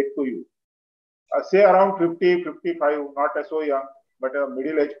presenting late to you, say around 50, 55, not so young, but a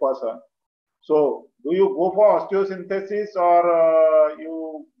middle-aged person. So, do you go for osteosynthesis or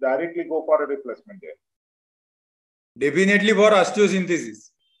you directly go for a replacement there? Definitely for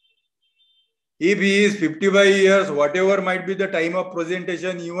osteosynthesis. If he is 55 years, whatever might be the time of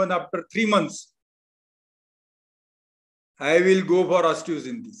presentation, even after 3 months, I will go for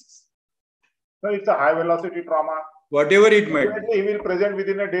osteosynthesis. So, it's a high velocity trauma. Whatever it might be. He will present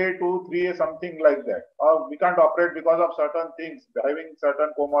within a day, 2, 3, something like that. Or we can't operate because of certain things, having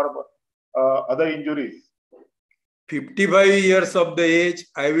certain comorbid other injuries. 55 years of the age,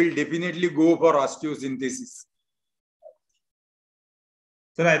 I will definitely go for osteosynthesis.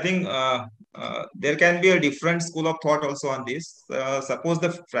 Sir, I think there can be a different school of thought also on this. Suppose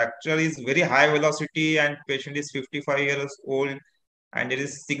the fracture is very high velocity and patient is 55 years old and there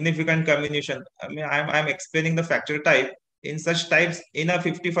is significant comminution. I mean, I'm explaining the fracture type. In such types, in a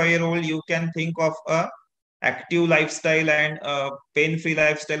 55-year-old, you can think of a active lifestyle and pain-free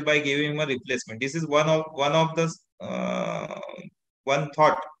lifestyle by giving him a replacement. This is one of the one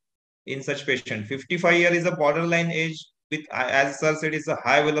thought in such patient. 55 year is a borderline age with, as sir said, is a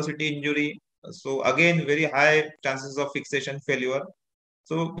high velocity injury. So again, very high chances of fixation failure.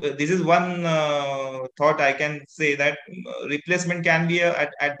 So this is one thought I can say, that replacement can be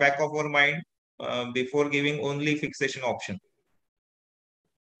at back of our mind before giving only fixation option.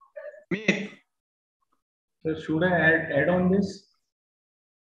 So should I add on this?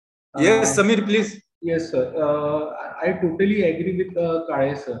 Yes, Samir, please. Yes, sir. I totally agree with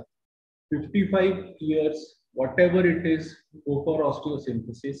Kale, sir. 55 years, whatever it is, go for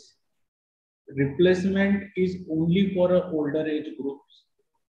osteosynthesis. Replacement is only for older age groups.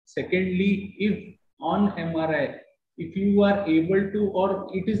 Secondly, if on MRI, if you are able to, or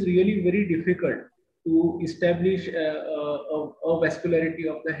it is really very difficult to establish a vascularity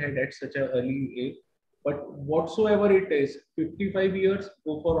of the head at such an early age, but whatsoever it is, 55 years,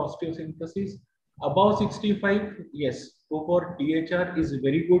 go for osteosynthesis. Above 65, yes, go for DHR is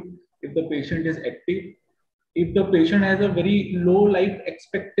very good if the patient is active. If the patient has a very low life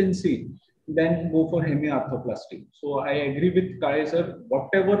expectancy, then go for hemiarthroplasty. So I agree with Kale, sir.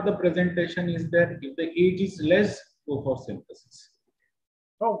 Whatever the presentation is there, if the age is less, go for synthesis.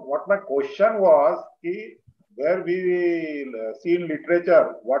 No, what my question was, where we see in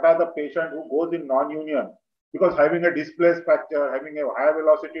literature, what are the patients who goes in non-union? Because having a displaced fracture, having a high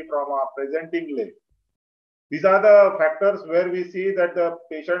velocity trauma, presenting leg. These are the factors where we see that the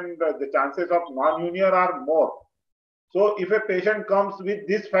patient, the chances of non-union are more. So if a patient comes with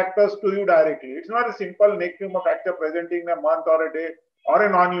these factors to you directly, it's not a simple neck femur fracture presenting in a month or a day or a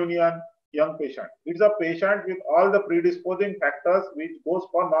non-union young patient. It's a patient with all the predisposing factors which goes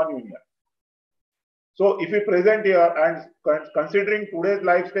for non-union. So if we present here and considering today's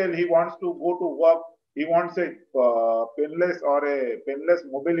lifestyle, he wants to go to work, he wants a painless or a painless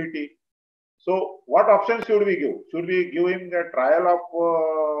mobility. So what options should we give? Should we give him the trial of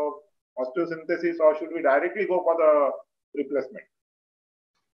osteosynthesis, or should we directly go for the replacement?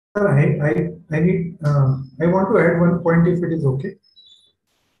 Sir, I want to add one point if it is okay.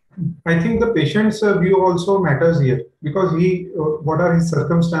 I think the patient's view also matters here, because what are his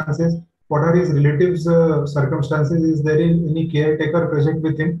circumstances? What are his relatives' circumstances? Is there any caretaker present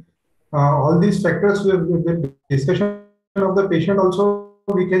with him? All these factors with discussion of the patient also,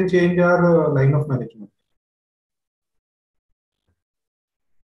 we can change our line of management.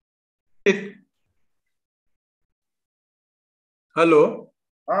 Hello.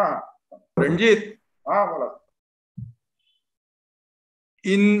 Ranjit.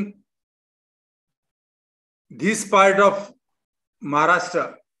 In this part of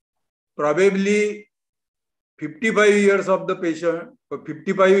Maharashtra, probably 55 years of the patient, a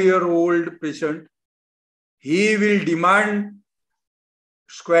 55-year-old patient, he will demand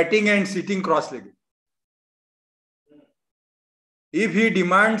squatting and sitting cross-legged. If he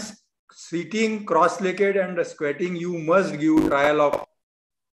demands sitting cross-legged and squatting, you must give trial of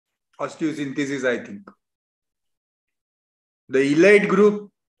osteosynthesis, I think. The elite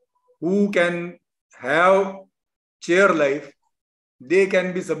group who can have chair life, they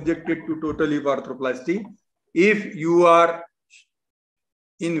can be subjected to total hip arthroplasty. If you are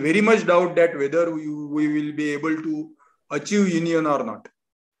in very much doubt that whether we will be able to achieve union or not.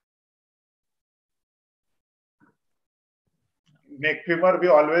 Neck femur, we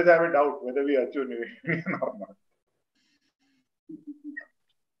always have a doubt whether we achieve union or not.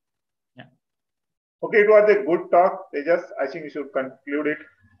 Yeah. Okay, it was a good talk. Tejas, I think we should conclude it.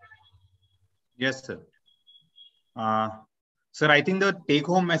 Yes, sir. Sir, I think the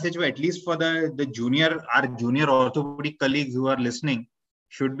take-home message, at least for our junior orthopedic colleagues who are listening,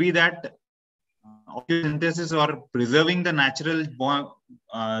 should be that osteosynthesis or preserving the natural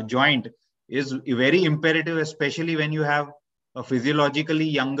joint is very imperative, especially when you have a physiologically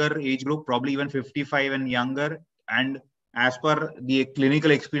younger age group, probably even 55 and younger. And as per the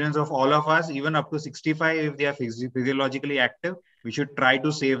clinical experience of all of us, even up to 65, if they are physiologically active, we should try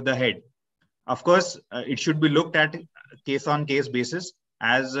to save the head. Of course, it should be looked at case-on-case basis.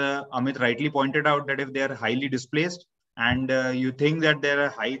 As Amit rightly pointed out, that if they are highly displaced and you think that there are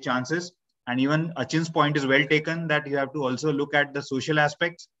high chances, and even Achin's point is well taken, that you have to also look at the social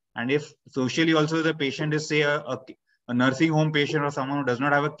aspects. And if socially also the patient is, say, a nursing home patient or someone who does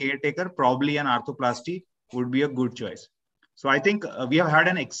not have a caretaker, probably an arthroplasty would be a good choice. So I think we have had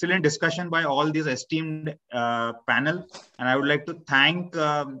an excellent discussion by all these esteemed panel, and I would like to thank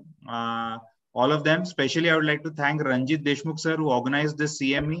all of them. Especially, I would like to thank Ranjit Deshmukh sir, who organized this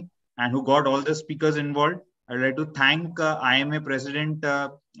CME and who got all the speakers involved. I would like to thank IMA President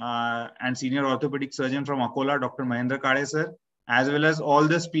and Senior Orthopedic Surgeon from Akola, Dr. Mahendra Kale sir, as well as all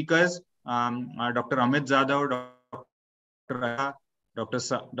the speakers, Dr. Amit Zadav, Dr.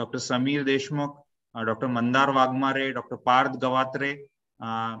 Samir Deshmukh, Dr. Mandar Wagmare, Dr. Parth Gawatre,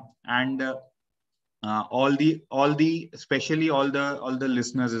 and especially all the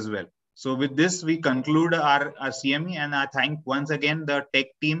listeners as well. So with this, we conclude our CME, and I thank once again the tech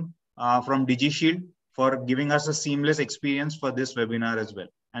team from DigiShield for giving us a seamless experience for this webinar as well.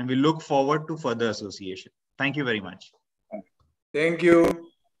 And we look forward to further association. Thank you very much. Thank you.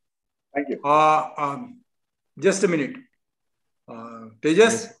 Thank you. Just a minute.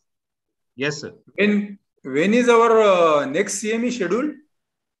 Tejas? Yes, sir. When is our next CME scheduled?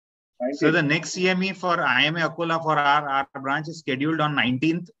 So the next CME for IMA Akola for our branch is scheduled on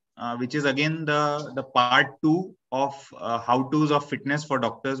 19th, which is again the part 2 of how-tos of fitness for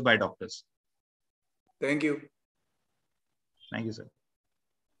doctors by doctors. Thank you. Thank you, sir.